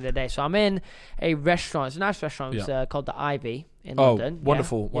about this the other day. So I'm in a restaurant. It's a nice restaurant. It's called the Ivy in London.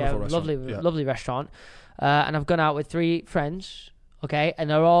 Wonderful restaurant. Lovely restaurant. And I've gone out with 3 friends, okay? And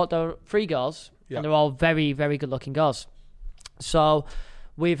they're 3 girls, and they're all very, very good-looking girls. So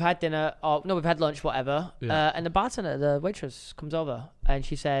we've had dinner, we've had lunch, whatever. And the bartender, the waitress, comes over, and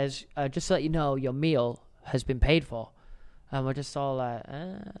she says, just to let you know, your meal has been paid for. And we're just all like,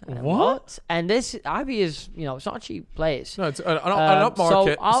 what? And this Ivy is, you know, it's not a cheap place. No, it's an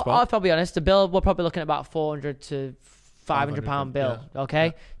upmarket spot. I'll probably be honest. The bill, we're probably looking at about £400 to £500 bill. Yeah.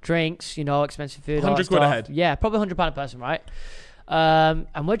 Okay, drinks, you know, expensive food, £100 a head. Yeah, probably £100 a person, right?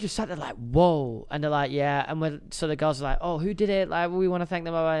 And we're just sat there like, whoa. And they're like, yeah. And so the girls are like, oh, who did it? Like, we want to thank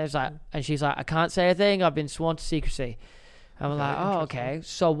them. And it's like, and she's like, I can't say a thing. I've been sworn to secrecy. And we're like, oh, okay.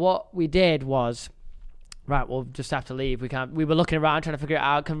 So what we did was, right, we'll just have to leave. We were looking around trying to figure it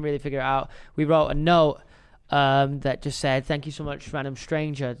out, couldn't really figure it out. We wrote a note that just said, thank you so much, random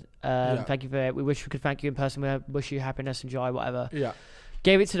stranger. Thank you for it. We wish we could thank you in person. We wish you happiness and joy, whatever. Yeah.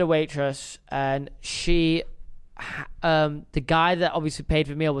 Gave it to the waitress, and she, the guy that obviously paid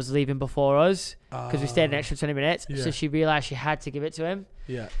for the meal was leaving before us because we stayed an extra 20 minutes. Yeah. So she realized she had to give it to him.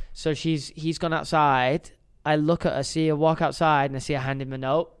 Yeah. So he's gone outside. I look at her, see her walk outside, and I see her hand him a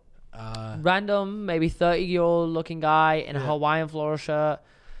note. Random, maybe 30-year-old looking guy in a Hawaiian floral shirt.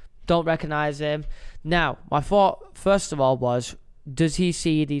 Don't recognize him. Now, my thought, first of all, was, does he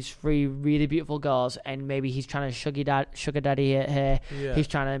see these 3 really beautiful girls and maybe he's trying to sugar daddy here? Yeah. He's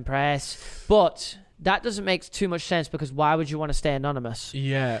trying to impress. But that doesn't make too much sense because why would you want to stay anonymous?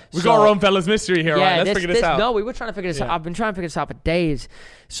 Yeah. We got our own fella's mystery here, right? Let's figure this out. No, we were trying to figure this out. I've been trying to figure this out for days.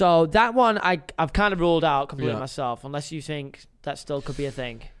 So that one I've kind of ruled out completely myself, unless you think that still could be a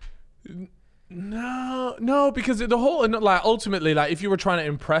thing. No, because the whole, like, ultimately, like, if you were trying to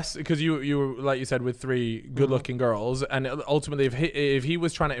impress, because you were, like you said, with 3 good-looking girls, and ultimately if he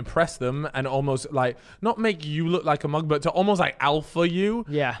was trying to impress them and almost, like, not make you look like a mug, but to almost, like, alpha you,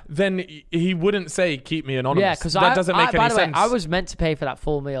 then he wouldn't say, keep me anonymous. Yeah, because that doesn't make any sense. By the way, I was meant to pay for that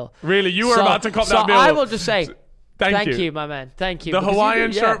full meal. Really? You were about to cop that bill? So I will just say... Thank you, my man. Thank you. The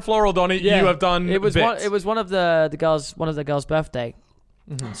Hawaiian shirt floral on it, you have done it was bits. It was one of the girls' birthday.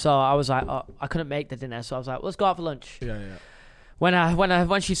 So I was like, I couldn't make the dinner, so I was like, let's go out for lunch. Yeah.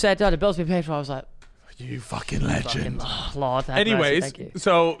 When she said, the bill's been paid for, I was like, you fucking legend. Lord. Anyways,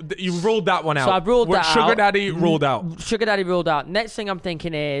 so you ruled that one out. So I ruled that out. Sugar Daddy ruled out. Sugar Daddy ruled out. Next thing I'm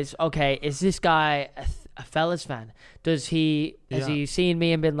thinking is, okay, is this guy a Fellas fan? Has he seen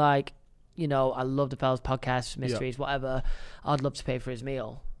me and been like, you know, I love the Fellas podcast, mysteries, whatever. I'd love to pay for his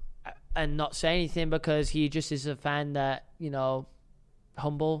meal, and not say anything because he just is a fan that, you know,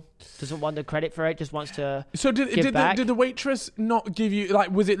 humble, doesn't want the credit for it, just wants to. So did the waitress not give you,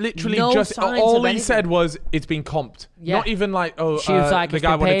 like, was it literally no just all he said was it's been comped? Yeah. Not even like, she was like, the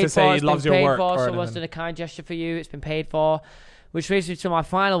guy wanted to say he loves your work or someone's done a kind gesture for you, it's been paid for. Which leads me to my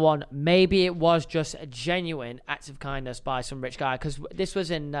final one. Maybe it was just a genuine act of kindness by some rich guy, because this was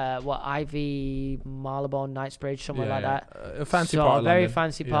in Ivy, Marylebone, Knightsbridge, somewhere like that. A fancy part of London. A very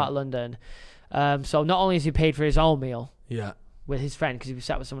fancy part of London. So not only has he paid for his own meal, with his friend because he was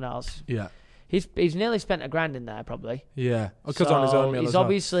sat with someone else. Yeah, he's nearly spent $1,000 in there probably. Yeah, because on his own meal. He's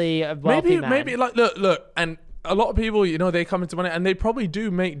obviously a wealthy man. Maybe like look, and a lot of people, you know, they come into money and they probably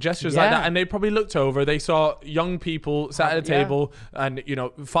do make gestures like that, and they probably looked over, they saw young people sat at a table, and, you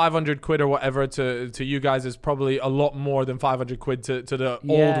know, 500 quid or whatever to you guys is probably a lot more than 500 quid to the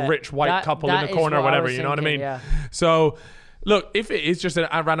old rich white couple in the corner or whatever. You know what I mean? Yeah. So. Look, if it is just a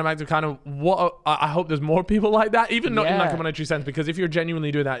random act of kind of I hope there's more people like that, even not in like a monetary sense, because if you're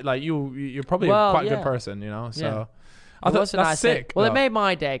genuinely doing that, like you're probably quite a good person, you know. So I thought that's sick. Well, it made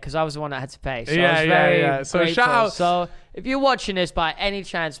my day because I was the one that had to pay. So I was very So grateful. shout out. So if you're watching this by any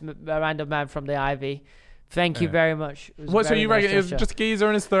chance, a random man from the Ivy, thank you very much. What, so you reckon it was just a geezer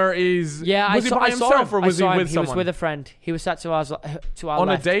in his 30s? Yeah, was he by himself or was he with someone? He was with a friend. He was sat to our on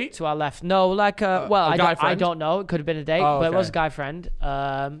left. A date? To our left. No, like a guy friend? I don't know. It could have been a date, but it was a guy friend.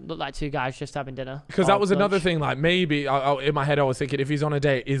 Looked like 2 guys just having dinner. Because that was another thing. Like maybe in my head, I was thinking, if he's on a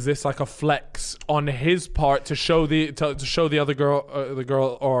date, is this like a flex on his part to show the other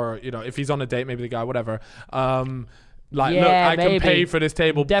girl, or, you know, if he's on a date, maybe the guy, whatever. Like, look, I can pay for this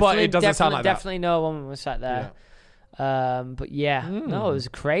table, but it doesn't sound like that. Definitely no woman was sat there. But no, it was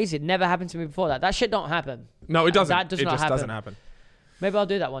crazy. It never happened to me before. That shit don't happen. No, it doesn't. That doesn't happen. Maybe I'll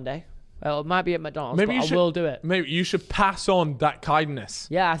do that one day. Well, it might be at McDonald's, but I will do it. Maybe you should pass on that kindness.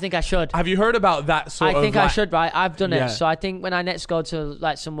 Yeah, I think I should. Have you heard about that sort of? I think I should, right? I've done it. So I think when I next go to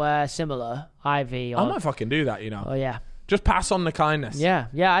like somewhere similar, Ivy, I might fucking do that, you know. Oh yeah. Just pass on the kindness. Yeah.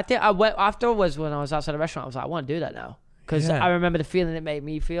 I think I went afterwards when I was outside the restaurant. I was like, I want to do that now because I remember the feeling it made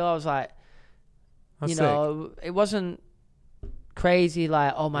me feel. I was like, that's sick. It wasn't crazy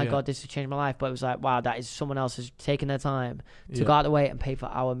like, oh my god, this has changed my life, but it was like, wow, that is someone else has taken their time to go out the way and pay for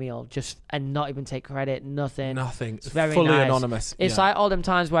our meal, and not even take credit, nothing. It's very fully nice. Anonymous. It's like all them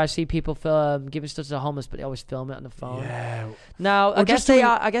times where I see people giving stuff to the homeless, but they always film it on the phone. Now I guess they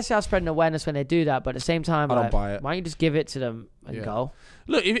are spreading awareness when they do that, but at the same time, I don't buy it. Why don't you just give it to them and go?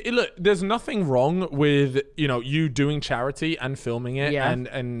 Look, there's nothing wrong with, you know, you doing charity and filming it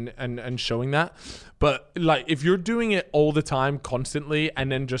and showing that. But like, if you're doing it all the time, constantly,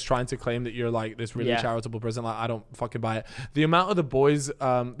 and then just trying to claim that you're like this really charitable person, like, I don't fucking buy it. The amount of the boys,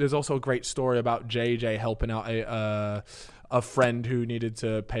 there's also a great story about JJ helping out a friend who needed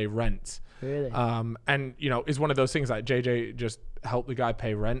to pay rent. Really? And, you know, it's one of those things like JJ just helped the guy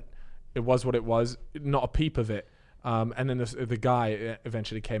pay rent. It was what it was, not a peep of it. And then the guy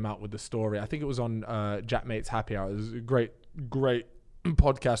eventually came out with the story. I think it was on Jack Mate's Happy Hour. It was a great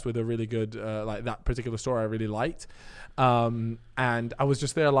podcast with a really good like that particular story I really liked. And I was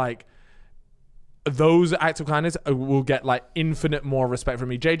just there like, those acts of kindness will get like infinite more respect from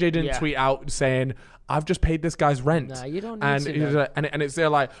me. JJ didn't tweet out saying, I've just paid this guy's rent. No, you don't need to. And it's there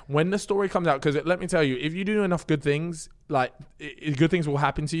like, when the story comes out, because let me tell you, if you do enough good things, like good things will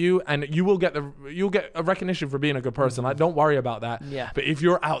happen to you, and you'll get a recognition for being a good person. Like, don't worry about that. Yeah. But if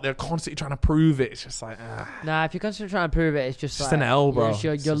you're out there constantly trying to prove it, it's just like, nah. If you're constantly trying to prove it, it's just like an L, bro.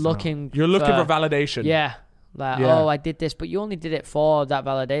 You're looking for validation. Yeah. Like, Yeah. oh, I did this, but you only did it for that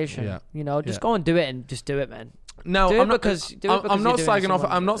validation. Yeah. You know, just Yeah. go and do it and just do it, man. No, Do it I'm not. because- do it I'm because not you're doing slagging off.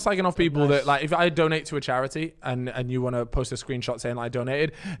 someone I'm not slagging off people nice. that like. If I donate to a charity and you want to post a screenshot saying I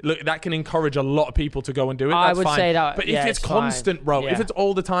donated, look, that can encourage a lot of people to go and do it. I That's would fine. say that- But yeah, if it's it's fine. constant, bro, if Yeah. it's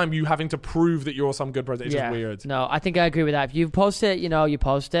all the time, you having to prove that you're some good person, it's just weird. No, I think I agree with that. If you post it, you know, you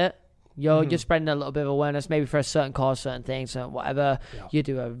post it. You're spreading a little bit of awareness, maybe for a certain cause, certain things, and whatever. Yeah.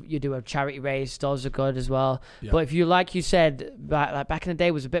 You do a charity race. Those are good as well. Yeah. But if you, like you said, back in the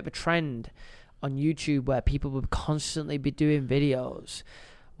day, was a bit of a trend on YouTube where people would constantly be doing videos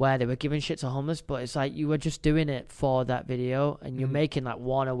where they were giving shit to homeless, but it's like you were just doing it for that video, and you're making like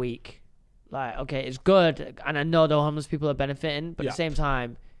one a week. Like, okay, it's good, and I know the homeless people are benefiting, but at the same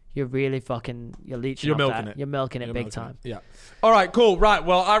time, you're really you're leeching. You're off milking that. it. You're milking it You're big milking time. it. Yeah. All right. Cool. Right.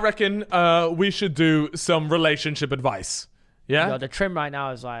 Well, I reckon we should do some relationship advice. Yeah. Yo, the trim right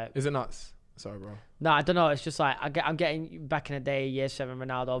now is like, Is it nuts? Sorry, bro. no, I don't know. It's just like I'm getting back in the day, year 7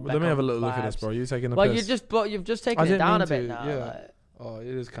 Ronaldo. Let me have a little look at this, bro. You taking the piss? You've just taken I it didn't down mean a bit to, now. yeah. Like, Oh, it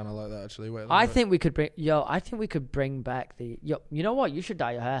is kind of like that actually. Wait. I think we could bring back the. You know what? You should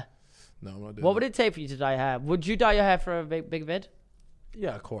dye your hair. No, I'm not doing. What would it take for you to dye your hair? Would you dye your hair for a big vid?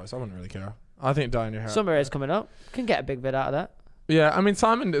 Yeah, of course. I wouldn't really care. I think dyeing your hair. Summer is coming up. Can get a big vid out of that. Yeah, I mean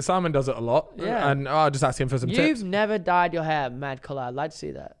Simon does it a lot. Yeah. And I'll just ask him for some You've tips. never dyed your hair mad color. I'd like to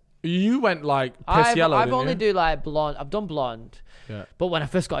see that. You went like piss yellow. I've didn't only you? do like blonde. I've done blonde. Yeah. But when I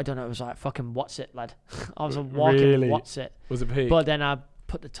first got it done, it was like fucking what's it, lad. I was a walking Really? what's it. Was it peak? But then I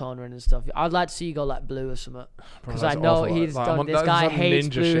put the toner in and stuff. I'd like to see you go like blue or something. Bro, Because that's I know awful. he's Like, done. I'm- This that's guy some hates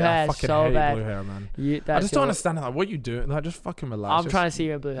ninja blue shit. hair I fucking so hate bad. blue hair, man. I That's just don't understand like what you doing. Like, just fucking relax. I'm trying to see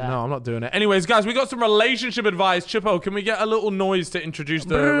you in blue hair. No, I'm not doing it. Anyways, guys, we got some relationship advice. Chippo, can we get a little noise to introduce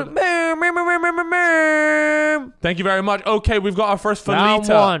the? Thank you very much. Okay, we've got our first Round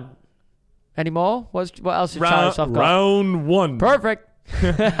Felita. 1. Any more? What else has Charlie Soft got? Round 1. Perfect.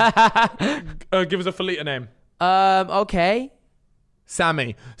 Give us a Felita name. Okay.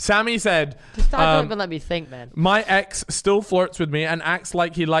 Sammy. Sammy said, Don't even let me think, man. my ex still flirts with me and acts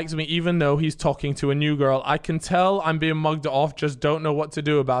like he likes me even though he's talking to a new girl. I can tell I'm being mugged off, just don't know what to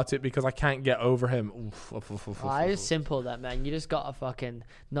do about it because I can't get over him. It's simple, that, man. You just gotta fucking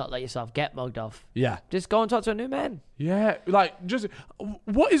not let yourself get mugged off. Yeah. Just go and talk to a new man. Yeah, like, just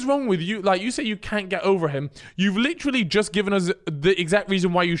what is wrong with you? Like, you say you can't get over him. You've literally just given us the exact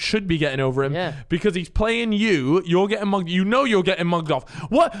reason why you should be getting over him. Yeah. Because he's playing you. You're getting mugged. You know you're getting mugged off.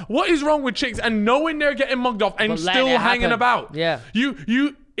 What is wrong with chicks and knowing they're getting mugged off and But letting still it hanging happen. about? Yeah.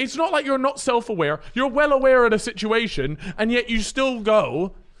 You. It's not like you're not self-aware. You're well aware of the situation, and yet you still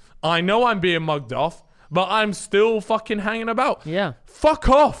go, I know I'm being mugged off, but I'm still fucking hanging about. Yeah. Fuck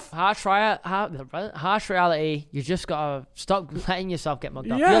off. Harsh reality. You just gotta stop letting yourself get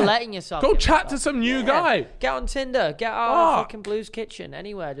mugged off. Yeah. You're letting yourself Go get chat mugged to off. some new Yeah. guy. Get on Tinder. Get out of Fuck. fucking Blue's Kitchen.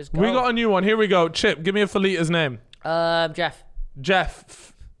 Anywhere. Just go. We got a new one. Here we go. Chip, give me a Felita's name. Jeff.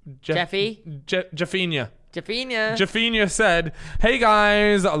 Jeffy. Jeffinia. Jeffinia. Jeffinia said, hey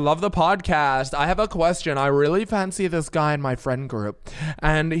guys, I love the podcast. I have a question. I really fancy this guy in my friend group,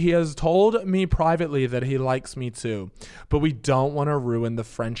 and he has told me privately that he likes me too, but we don't want to ruin the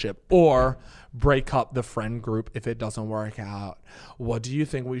friendship or break up the friend group if it doesn't work out. What do you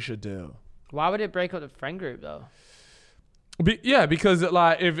think we should do? Why would it break up the friend group, though? Because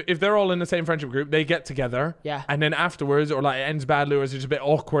like if they're all in the same friendship group, they get together, Yeah. and then afterwards, or like it ends badly, or it's just a bit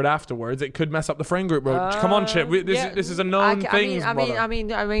awkward afterwards, it could mess up the friend group. Bro, come on, Chip. This is a known thing. I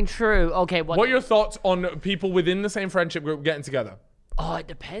mean, true. Okay. What are your thoughts on people within the same friendship group getting together? Oh, it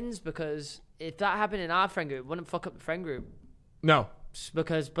depends, because if that happened in our friend group, it wouldn't fuck up the friend group. No.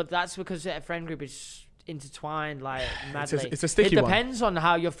 But that's because a friend group is intertwined like madly. It's a sticky It one. depends on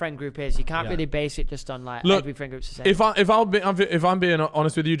how your friend group is. You can't Yeah. really base it just on like Look, every friend group's the same. If I'm being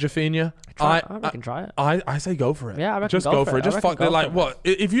honest with you, Jeffinia, I reckon try it. I say go for it. Yeah, I reckon just go go for for it. it. Just I reckon fuck go it. for Like it. what?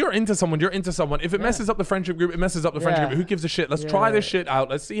 If you're into someone, you're into someone. If it messes up the friendship group, it messes up the friendship Yeah. group. Who gives a shit? Let's Yeah. try this shit out.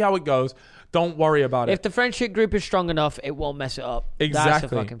 Let's see how it goes. Don't worry about it. If the friendship group is strong enough, it won't mess it up. Exactly. That's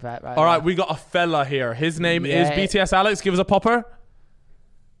a fucking fact, right? All right, there. we got a fella here. His name is Yeah. BTS Alex. Give us a popper.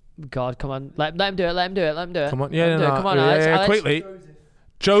 God, come on. Let him do it. Let him do it. Come on. Let him do it. Come on, Alex. Alex. Quickly.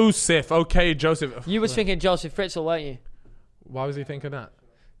 Joseph. Okay, Joseph. You was thinking Joseph Fritzl, weren't you? Why was he thinking that?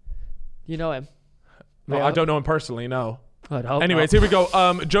 You know him. No, Yeah. I don't know him personally, no. I'd hope Anyways, not. here we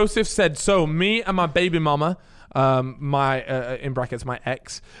go. Joseph said, so me and my baby mama, my in brackets, my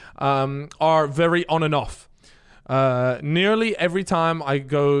ex, are very on and off. Nearly every time I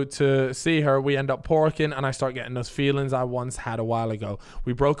go to see her, we end up porking and I start getting those feelings I once had a while ago.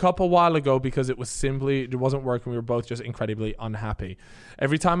 We broke up a while ago because it wasn't working. We were both just incredibly unhappy.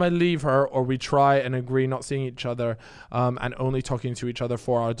 Every time I leave her or we try and agree not seeing each other and only talking to each other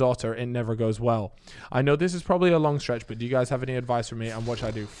for our daughter, it never goes well. I know this is probably a long stretch, but do you guys have any advice for me on what should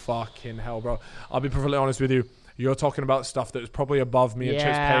I do? Fucking hell, bro. I'll be perfectly honest with you. You're talking about stuff that is probably above me and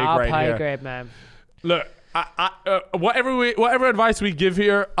Chip's pay grade pay here. grade, man. Look, whatever advice we give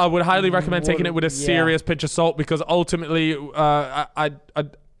here, I would highly recommend taking it with a serious pinch of salt, because ultimately, I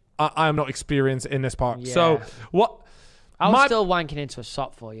am not experienced in this part. Yeah. So what? I was still wanking into a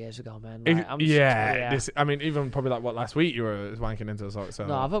sock 4 years ago, man. Like, Even probably like last week you were wanking into a sock. So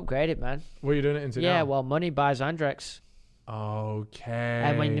no, I've upgraded, man. What are you doing it into now? Yeah, well, money buys Andrex. Okay.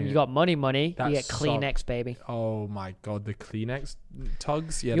 And when you got money, you get Kleenex, baby. Oh my god, the Kleenex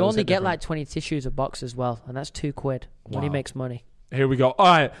tugs. Yeah, you only get like 20 tissues a box as well, and that's £2. Money makes money. Here we go. All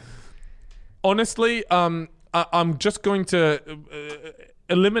right. Honestly, I'm just going to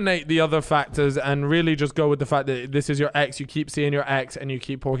eliminate the other factors and really just go with the fact that this is your ex. You keep seeing your ex and you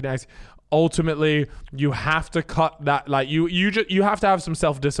keep porking ex. Ultimately, you have to cut that. Like you have to have some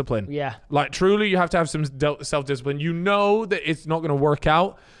self-discipline. Yeah. Like truly, you have to have some self-discipline. You know that it's not going to work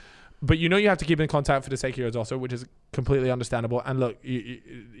out, but you know you have to keep in contact for the sake of your daughter, which is completely understandable. And look,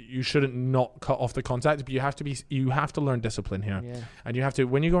 you shouldn't not cut off the contact, but you have to learn discipline here. Yeah. And you have to,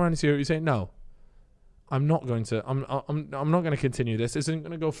 when you go around and see her, you say, no, I'm not going to continue this. This isn't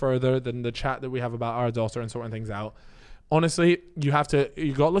going to go further than the chat that we have about our daughter and sorting things out. Honestly, you got to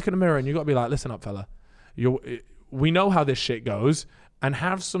look in the mirror and you got to be like, listen up, fella. We know how this shit goes, and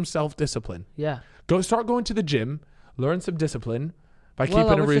have some self-discipline. Yeah. Start going to the gym, learn some discipline by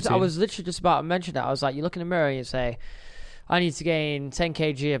keeping a routine. I was literally just about to mention that. I was like, you look in the mirror and you say, I need to gain 10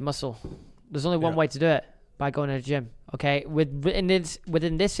 kg of muscle. There's only one way to do it, by going to the gym. Okay? Within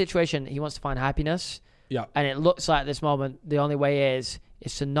this situation, he wants to find happiness. Yeah. And it looks like at this moment, the only way is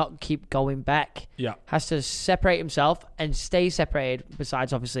to not keep going back. Yeah. Has to separate himself and stay separated,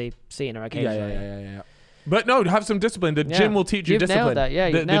 besides obviously seeing her occasionally. Yeah. But no, have some discipline. The gym will teach you discipline. Nailed that. Yeah,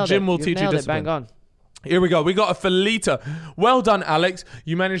 the gym will teach you discipline. Bang on. Here we go. We got a Felita. Well done, Alex.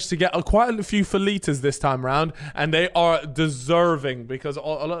 You managed to get quite a few Felitas this time around, and they are deserving, because a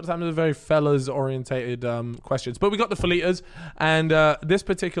lot of times they're very fellas-orientated questions. But we got the Felitas, and this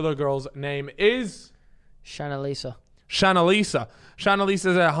particular girl's name is Shanalisa. Shanalisa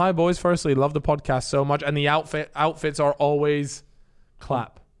says, hi boys, firstly, love the podcast so much, and the outfits are always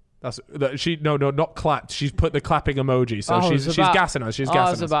clap. Not clapped. She's put the clapping emoji, so she's gassing us.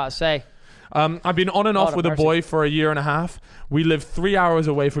 I was about to say. I've been on and off with a boy for a year and a half. We live 3 hours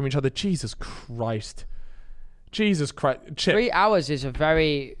away from each other. Jesus Christ. Chip. 3 hours is a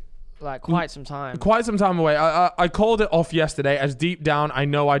very... quite some time. Quite some time away. I called it off yesterday, as deep down I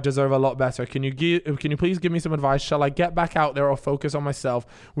know I deserve a lot better. Can you please give me some advice? Shall I get back out there or focus on myself?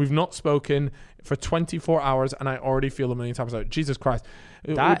 We've not spoken for 24 hours and I already feel a million times out. Jesus Christ.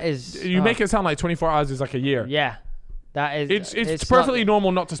 You make it sound like 24 hours is like a year. Yeah. That is. It's perfectly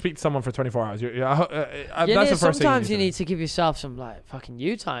normal not to speak to someone for 24 hours. That's the first thing. Sometimes you need to give yourself some fucking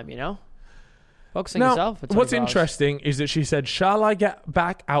you time, you know? Focusing yourself for 24 what's hours. interesting is that she said, shall I get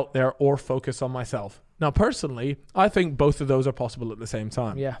back out there or focus on myself? Now, personally, I think both of those are possible at the same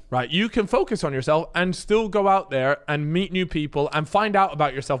time. Yeah. Right? You can focus on yourself and still go out there and meet new people and find out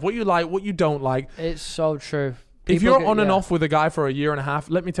about yourself, what you like, what you don't like. It's so true. If you're on and off with a guy for a year and a half,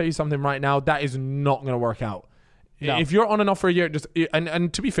 let me tell you something right now, that is not going to work out. No. If you're on and off for a year,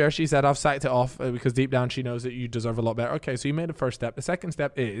 and to be fair, she said, I've sacked it off because deep down she knows that you deserve a lot better. Okay, so you made the first step. The second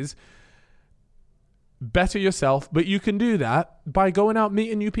step is better yourself, but you can do that by going out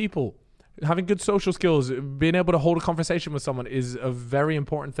meeting new people. Having good social skills, being able to hold a conversation with someone is a very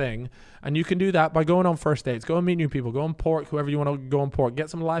important thing. And you can do that by going on first dates, go and meet new people, go on pork, whoever you want to go on pork, get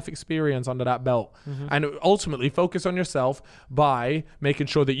some life experience under that belt. Mm-hmm. And ultimately focus on yourself by making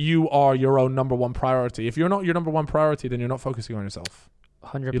sure that you are your own number one priority. If you're not your number one priority, then you're not focusing on yourself.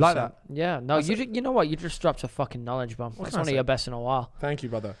 100%. You like that? Yeah. No, you know what? You just dropped a fucking knowledge bomb. That's one of your best in a while. Thank you,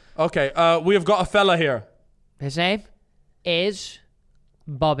 brother. Okay, we have got a fella here. His name is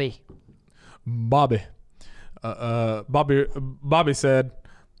Bobby. Bobby said,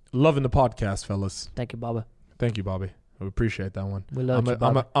 loving the podcast, fellas. Thank you, Bobby. Thank you, Bobby. I appreciate that one. We love you,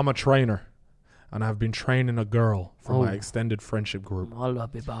 Bobby. I'm a trainer, and I've been training a girl for my extended friendship group. I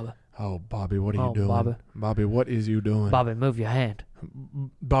love you, Bobby. Oh, Bobby, what are you doing? Bobby, what is you doing? Bobby, move your hand.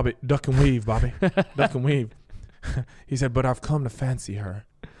 Bobby, duck and weave, Bobby. Duck and weave. He said, but I've come to fancy her.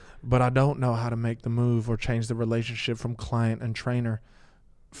 But I don't know how to make the move or change the relationship from client and trainer,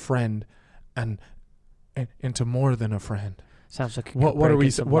 friend, and into more than a friend. Sounds like What are we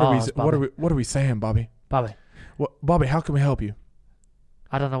saying, Bobby? Bobby. Bobby, how can we help you?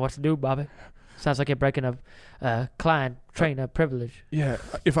 I don't know what to do, Bobby. Sounds like you're breaking a client trainer privilege. Yeah,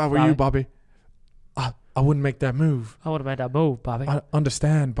 if I were you, Bobby, I wouldn't make that move. I would have made that move, Bobby. I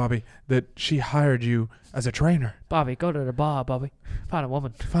understand, Bobby, that she hired you as a trainer. Bobby, go to the bar, Bobby. Find a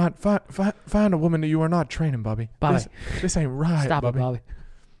woman. Find a woman that you are not training, Bobby. Bobby. This ain't right, Stop Bobby. it, Bobby.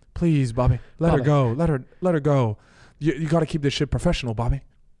 Please, Bobby. Let her go. Let her go. You got to keep this shit professional, Bobby.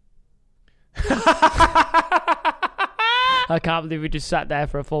 I can't believe we just sat there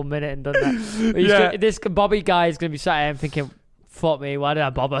for a full minute and done that. This Bobby guy is going to be sat here and thinking, fuck me, why did I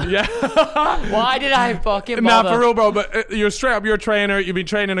bother? Yeah. Why did I fucking Nah, bother? for real, bro. But you're straight up, you're a trainer. You've been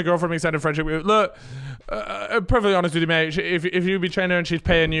training a girl from extended friendship. Look, perfectly honest with you, mate. If you be training her and she's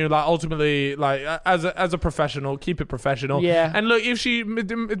paying you, like, ultimately, like, as a professional, keep it professional. Yeah. And look, if she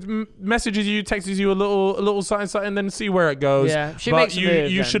messages you, texts you a little something, then see where it goes. Yeah. She but makes a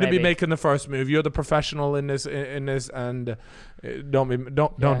move, you then, shouldn't be maybe. making the first move. You're the professional in this, and don't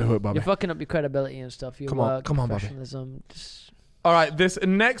do it, Bobby. You're fucking up your credibility and stuff. Your Come on, work, Bobby. professionalism. All right, this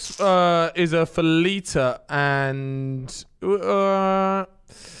next is a Felita, and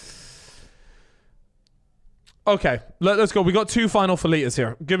okay, let's go. We got two final Felitas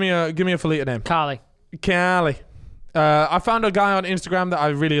here. Give me a Felita name. Carly. I found a guy on Instagram that I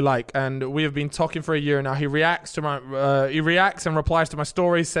really like, and we have been talking for a year now. He reacts and replies to my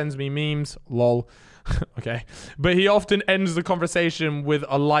stories, sends me memes. Lol. Okay, but he often ends the conversation with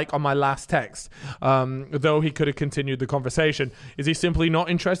a like on my last text, though he could have continued the conversation. Is he simply not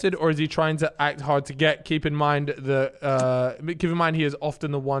interested, or is he trying to act hard to get? Keep in mind he is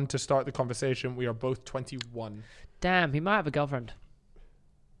often the one to start the conversation. We are both 21. Damn, he might have a girlfriend.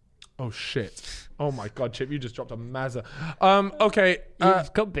 Oh shit. Oh my god, Chip, you just dropped a Mazza. Okay,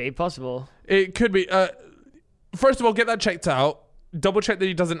 It could be possible. it could be. First of all, get that checked out. Double check that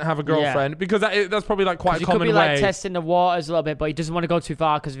he doesn't have a girlfriend, because that's probably like quite a common way. He could be like testing the waters a little bit, but he doesn't want to go too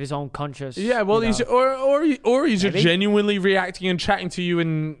far because of his own conscience. Yeah, well, he's just Maybe. genuinely reacting and chatting to you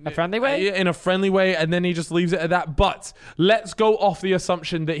in A friendly way? In a friendly way, and then he just leaves it at that. But let's go off the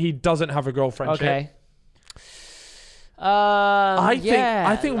assumption that he doesn't have a girlfriend. Okay. Chip.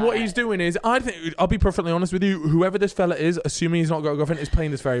 I think what he's doing is, I'll be perfectly honest with you. Whoever this fella is, assuming he's not got a girlfriend, is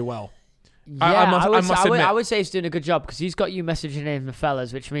playing this very well. Yeah, I would say he's doing a good job because he's got you messaging in the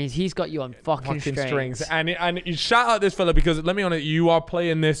fellas, which means he's got you on fucking strings. And you shout out this fella, because let me honest, you are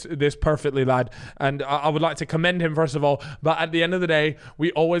playing this perfectly, lad. And I would like to commend him first of all. But at the end of the day,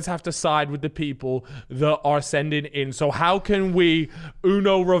 we always have to side with the people that are sending in. So how can we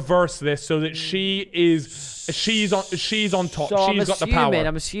reverse this so that she's on top? So She's got the power.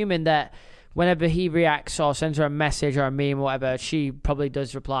 I'm assuming that whenever he reacts or sends her a message or a meme or whatever, she probably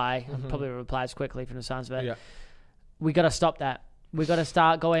does reply, and probably replies quickly from the sounds of it. Yeah. We got to stop that. We got to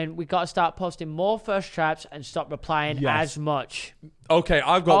start posting more first traps and stop replying as much. Okay,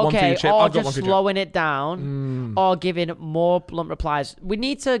 I've got one for you, Chip. Or I've got one just for you. slowing it down or giving more blunt replies.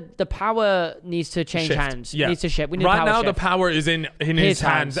 The power needs to change Shift. hands. Yeah. It needs to shift. We need right power now, shift. the power is in his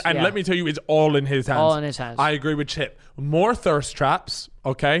hands. And yeah. let me tell you, it's all in his hands. All in his hands. I agree with Chip. More thirst traps,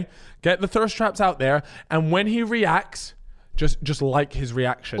 okay? Get the thirst traps out there. And when he reacts, just like his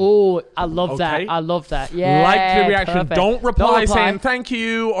reaction. Oh, I love Okay? that. I love that. Yeah. Like the reaction. Perfect. Don't reply saying thank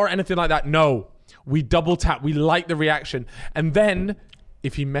you or anything like that. No. We double tap. We like the reaction. And then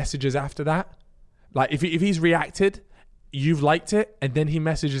if he messages after that, like if he's reacted, you've liked it, and then he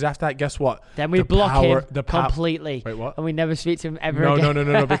messages after that, guess what? Then we block him completely. Wait, what? And we never speak to him ever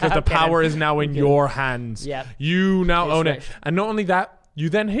again. No, because the power is now in your hands. Yep. You now It's own it. rich. And not only that, you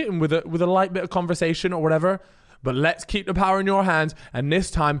then hit him with a light bit of conversation or whatever. But let's keep the power in your hands, and this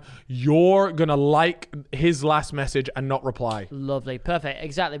time you're gonna like his last message and not reply. Lovely. Perfect.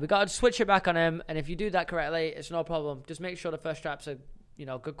 Exactly. We got to switch it back on him, and if you do that correctly, it's no problem. Just make sure the first traps are,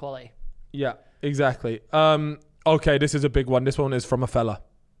 good quality. Yeah, exactly. Okay, this is a big one. This one is from a fella.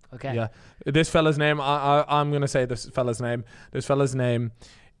 Okay. Yeah. This fella's name, I'm gonna say this fella's name. This fella's name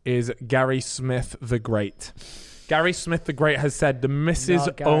is Gary Smith the Great. Gary Smith the Great has said, the missus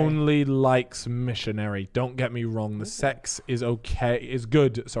only likes missionary. Don't get me wrong. The sex is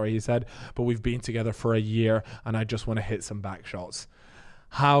good, he said, but we've been together for a year and I just want to hit some back shots.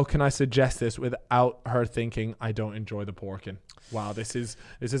 How can I suggest this without her thinking I don't enjoy the porking? Wow, this is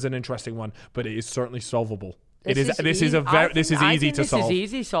an interesting one, but it is certainly solvable. This is easy to solve. This is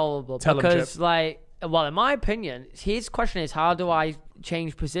easy solvable. Tell him, because Chip. in my opinion, his question is, how do I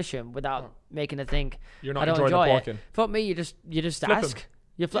change position without making her think You're not I don't enjoying enjoy the it? porking. For me, you just Flip ask. him.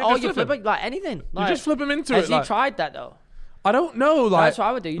 You just flip flip it like anything. You just flip him into has it. he tried that though? I don't know. Like, that's what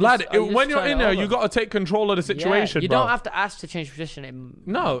I would do. You lad, just- you just when you're turn in it there, over. you got to take control of the situation. You bro. don't have to ask to change position.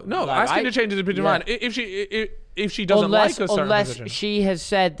 No. Like, Asking to change his opinion. yeah. Right. If she doesn't like a certain position. She has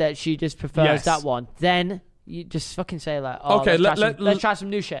said that she just prefers Yes. that one, then you just fucking say like, oh, Okay, let's try some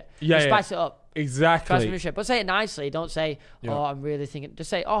new shit. Yeah, Just yeah. spice it up. Try some Exactly. new shit. But say it nicely. Don't say, Yeah. oh, I'm really thinking. Just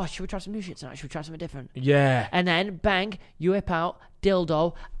say, oh, should we try some new shit tonight? Should we try something different? Yeah. And then bang, you whip out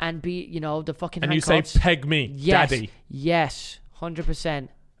dildo and be, the fucking. And you say, handcuffs. peg me, Yes, daddy. yes, 100%.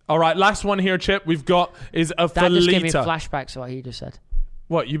 All right, last one here, Chip. We've got is a That just gave me Felita. flashbacks to what he just said.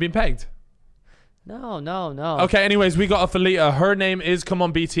 What, you been pegged? No. Okay, anyways, we got a Felita. Her name is, come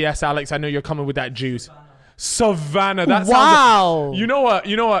on, BTS, Alex. I know you're coming with that juice. Savannah. That Wow. sounds. You know what?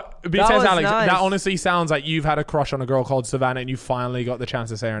 BTS, was Alex. nice. That honestly sounds like you've had a crush on a girl called Savannah, and you finally got the chance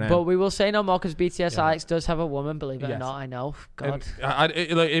to say her name. But we will say no more because BTS Yeah. Alex does have a woman, believe it Yes. or not. I know. God.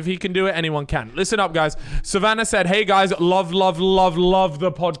 If he can do it, anyone can. Listen up, guys. Savannah said, "Hey guys, love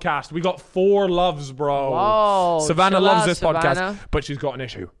the podcast. We got 4 loves, bro. Whoa, Savannah chill loves out, this Savannah. podcast, but she's got an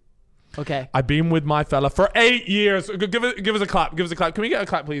issue. Okay. I've been with my fella for 8 years. Give us a clap. Give us a clap. Can we get a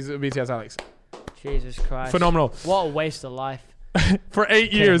clap, please, BTS, Alex? Jesus Christ. Phenomenal. What a waste of life. For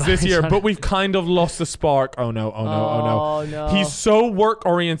 8 years this year, Sorry. but we've kind of lost the spark. Oh no. Oh, no. He's so work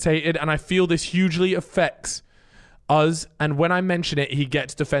orientated, and I feel this hugely affects us. And when I mention it, he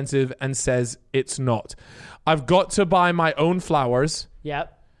gets defensive and says it's not. I've got to buy my own flowers.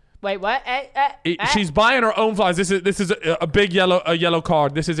 Yep. Wait, what? She's buying her own flowers. This is a big yellow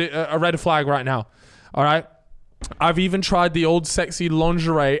card. This is a red flag right now. All right. I've even tried the old sexy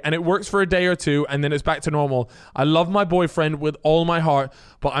lingerie, and it works for a day or two, and then it's back to normal. I love my boyfriend with all my heart,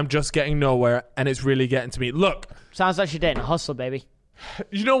 but I'm just getting nowhere, and it's really getting to me. Look, Sounds like she's dating a hustle, baby.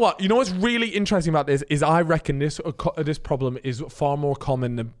 you know what? You know what's really interesting about this is I reckon this problem is far more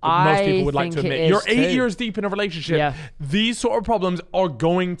common than most people would like to think it admit. is You're 8 too. years deep in a relationship. Yeah. These sort of problems are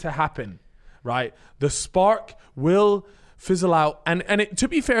going to happen, right? The spark will fizzle out, and to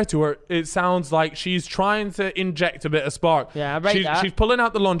be fair to her, it sounds like she's trying to inject a bit of spark. Yeah, I rate that. She's pulling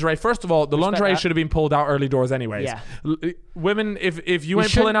out the lingerie. First of all, the Respect lingerie that. should have been pulled out early doors anyways. Yeah. Women, if you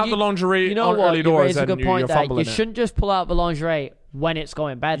ain't pulling out the lingerie you know on what? early You doors, raise a then good you're point there. You fumbling it. shouldn't just pull out the lingerie when it's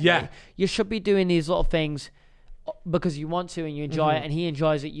going badly. Yeah. You should be doing these little things because you want to and you enjoy it, and he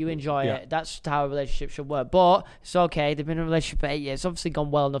enjoys it, you enjoy Yeah. it. That's how a relationship should work. But it's okay. They've been in a relationship for 8 years. It's obviously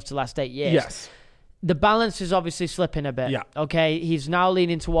gone well enough to last 8 years. Yes. The balance is obviously slipping a bit. Yeah. Okay. He's now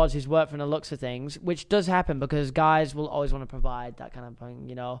leaning towards his work from the looks of things, which does happen because guys will always want to provide that kind of thing,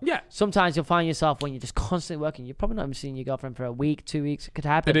 Yeah. Sometimes you'll find yourself when you're just constantly working, you're probably not even seeing your girlfriend for a week, 2 weeks. It could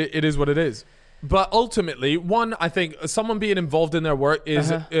happen. It is what it is. But ultimately, one, I think someone being involved in their work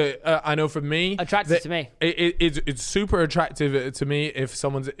is, I know for me, Attractive to me. It's super attractive to me if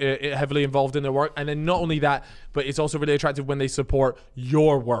someone's heavily involved in their work. And then not only that, but it's also really attractive when they support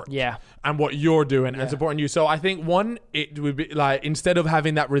your work. Yeah. And what you're doing and supporting you. So I think one, it would be like, instead of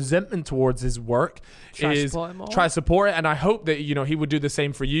having that resentment towards his work, Try to support it more. try to support it. And I hope that, he would do the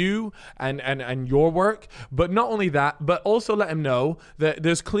same for you and your work. But not only that, but also let him know that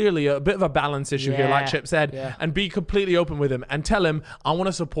there's clearly a bit of a balance issue here, like Yeah. Chip said, Yeah. and be completely open with him and tell him, I want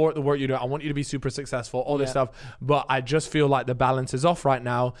to support the work you do. I want you to be super successful, all this Yeah. stuff. But I just feel like the balance is off right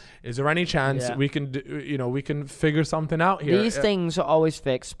now. Is there any chance Yeah. we can we can figure something out here? These things are always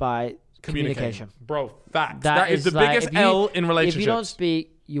fixed by communication. Bro, facts. That that is the like, biggest if you- L in relationships. If you don't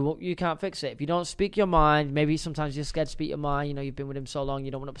speak, you can't fix it. If you don't speak your mind, maybe sometimes you're scared to speak your mind. You've been with him so long,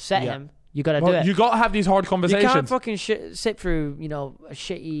 you don't want to upset Yeah. him. You got to Well, do it. you got to have these hard You conversations. can't fucking sit through, a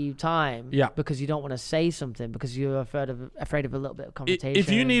shitty time. Yeah. Because you don't want to say something because you're afraid of a little bit of confrontation. If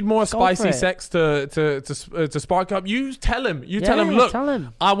you need more Go for spicy it. sex to spark up, you tell him. You tell him, look, tell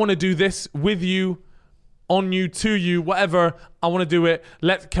him. I want to do this with you, on you, to you, whatever. I want to do it.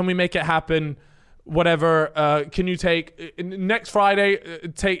 Can we make it happen? Whatever. Can you take next Friday?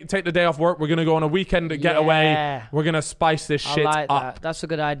 Take the day off work. We're gonna go on a weekend getaway. Yeah. We're gonna spice this I shit like up. that. That's a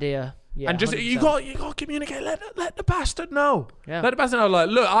good idea. Yeah, And just 100%. you got to communicate. Let the bastard know. Yeah. Let the bastard know. Like,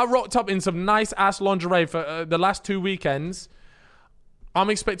 look, I rocked up in some nice ass lingerie for the last 2 weekends. I'm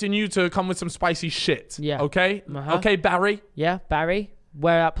expecting you to come with some spicy shit. Yeah. Okay. Uh-huh. Okay, Barry. Yeah, Barry.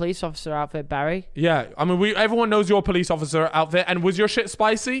 Wear that police officer outfit, Barry. Yeah. I mean, everyone knows your police officer outfit. And was your shit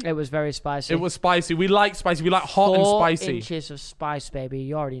spicy? It was very spicy. It was spicy. We like spicy. We like hot and 4 spicy. inches of spice, baby.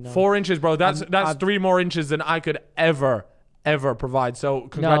 You already know. 4 inches, bro. That's I'm- 3 more inches than I could ever provide. So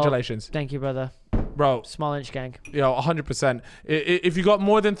congratulations, Thank you, brother. bro. Small inch gang. 100%. If you got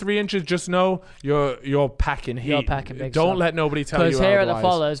more than 3 inches, just know you're packing heat. You're packing big Don't stuff. let nobody tell you Because here at the otherwise.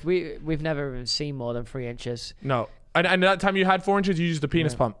 Followers, we've never even seen more than 3 inches. No. And that time you had 4 inches, you used the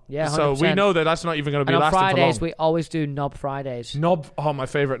penis pump. Yeah, 100%. So we know that's not even going to be and on lasting Fridays, for long. we always do Knob Fridays. My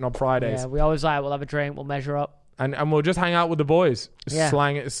favorite Knob Fridays. Yeah, we always we'll have a drink, we'll measure up. And we'll just hang out with the boys,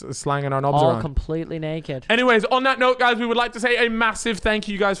 slanging our knobs all around. Completely naked. Anyways, on that note, guys, we would like to say a massive thank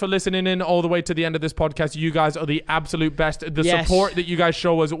you guys for listening in all the way to the end of this podcast. You guys are the absolute best. The support that you guys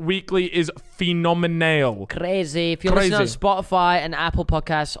show us weekly is phenomenal. Crazy. If you're listening on Spotify and Apple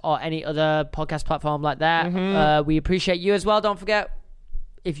Podcasts or any other podcast platform like that, we appreciate you as well. Don't forget,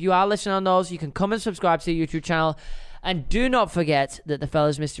 if you are listening on those, you can come and subscribe to the YouTube channel. And do not forget that The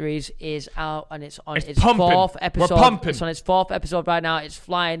Fellas Mysteries is out and it's on its fourth episode. We're pumping. It's on its fourth episode right now. It's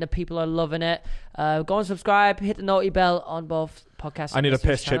flying. The people are loving it. Go and subscribe. Hit the naughty bell on both podcasts. I need a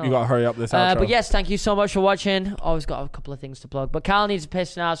piss, Chip. You got to hurry up this outro. But yes, thank you so much for watching. Always got a couple of things to plug. But Cal needs a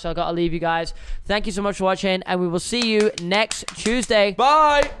piss now, so I've got to leave you guys. Thank you so much for watching, and we will see you next Tuesday.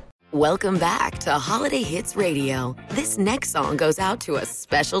 Bye. Welcome back to Holiday Hits Radio. This next song goes out to a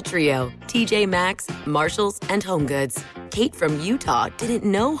special trio, TJ Maxx, Marshalls, and HomeGoods. Kate from Utah didn't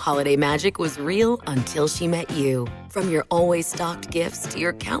know holiday magic was real until she met you. From your always stocked gifts to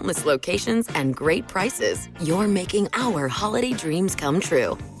your countless locations and great prices, you're making our holiday dreams come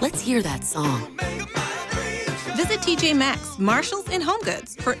true. Let's hear that song. Visit TJ Maxx, Marshalls, and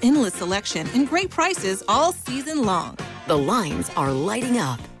HomeGoods for endless selection and great prices all season long. The lines are lighting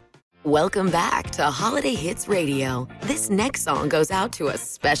up. Welcome back to Holiday Hits Radio. This next song goes out to a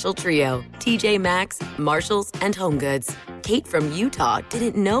special trio, TJ Maxx, Marshalls, and HomeGoods. Kate from Utah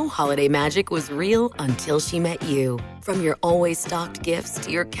didn't know holiday magic was real until she met you. From your always stocked gifts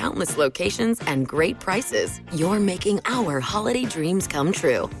to your countless locations and great prices, you're making our holiday dreams come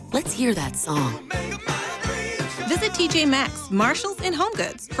true. Let's hear that song. Visit TJ Maxx, Marshalls, and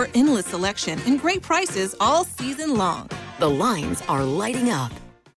HomeGoods for endless selection and great prices all season long. The lines are lighting up.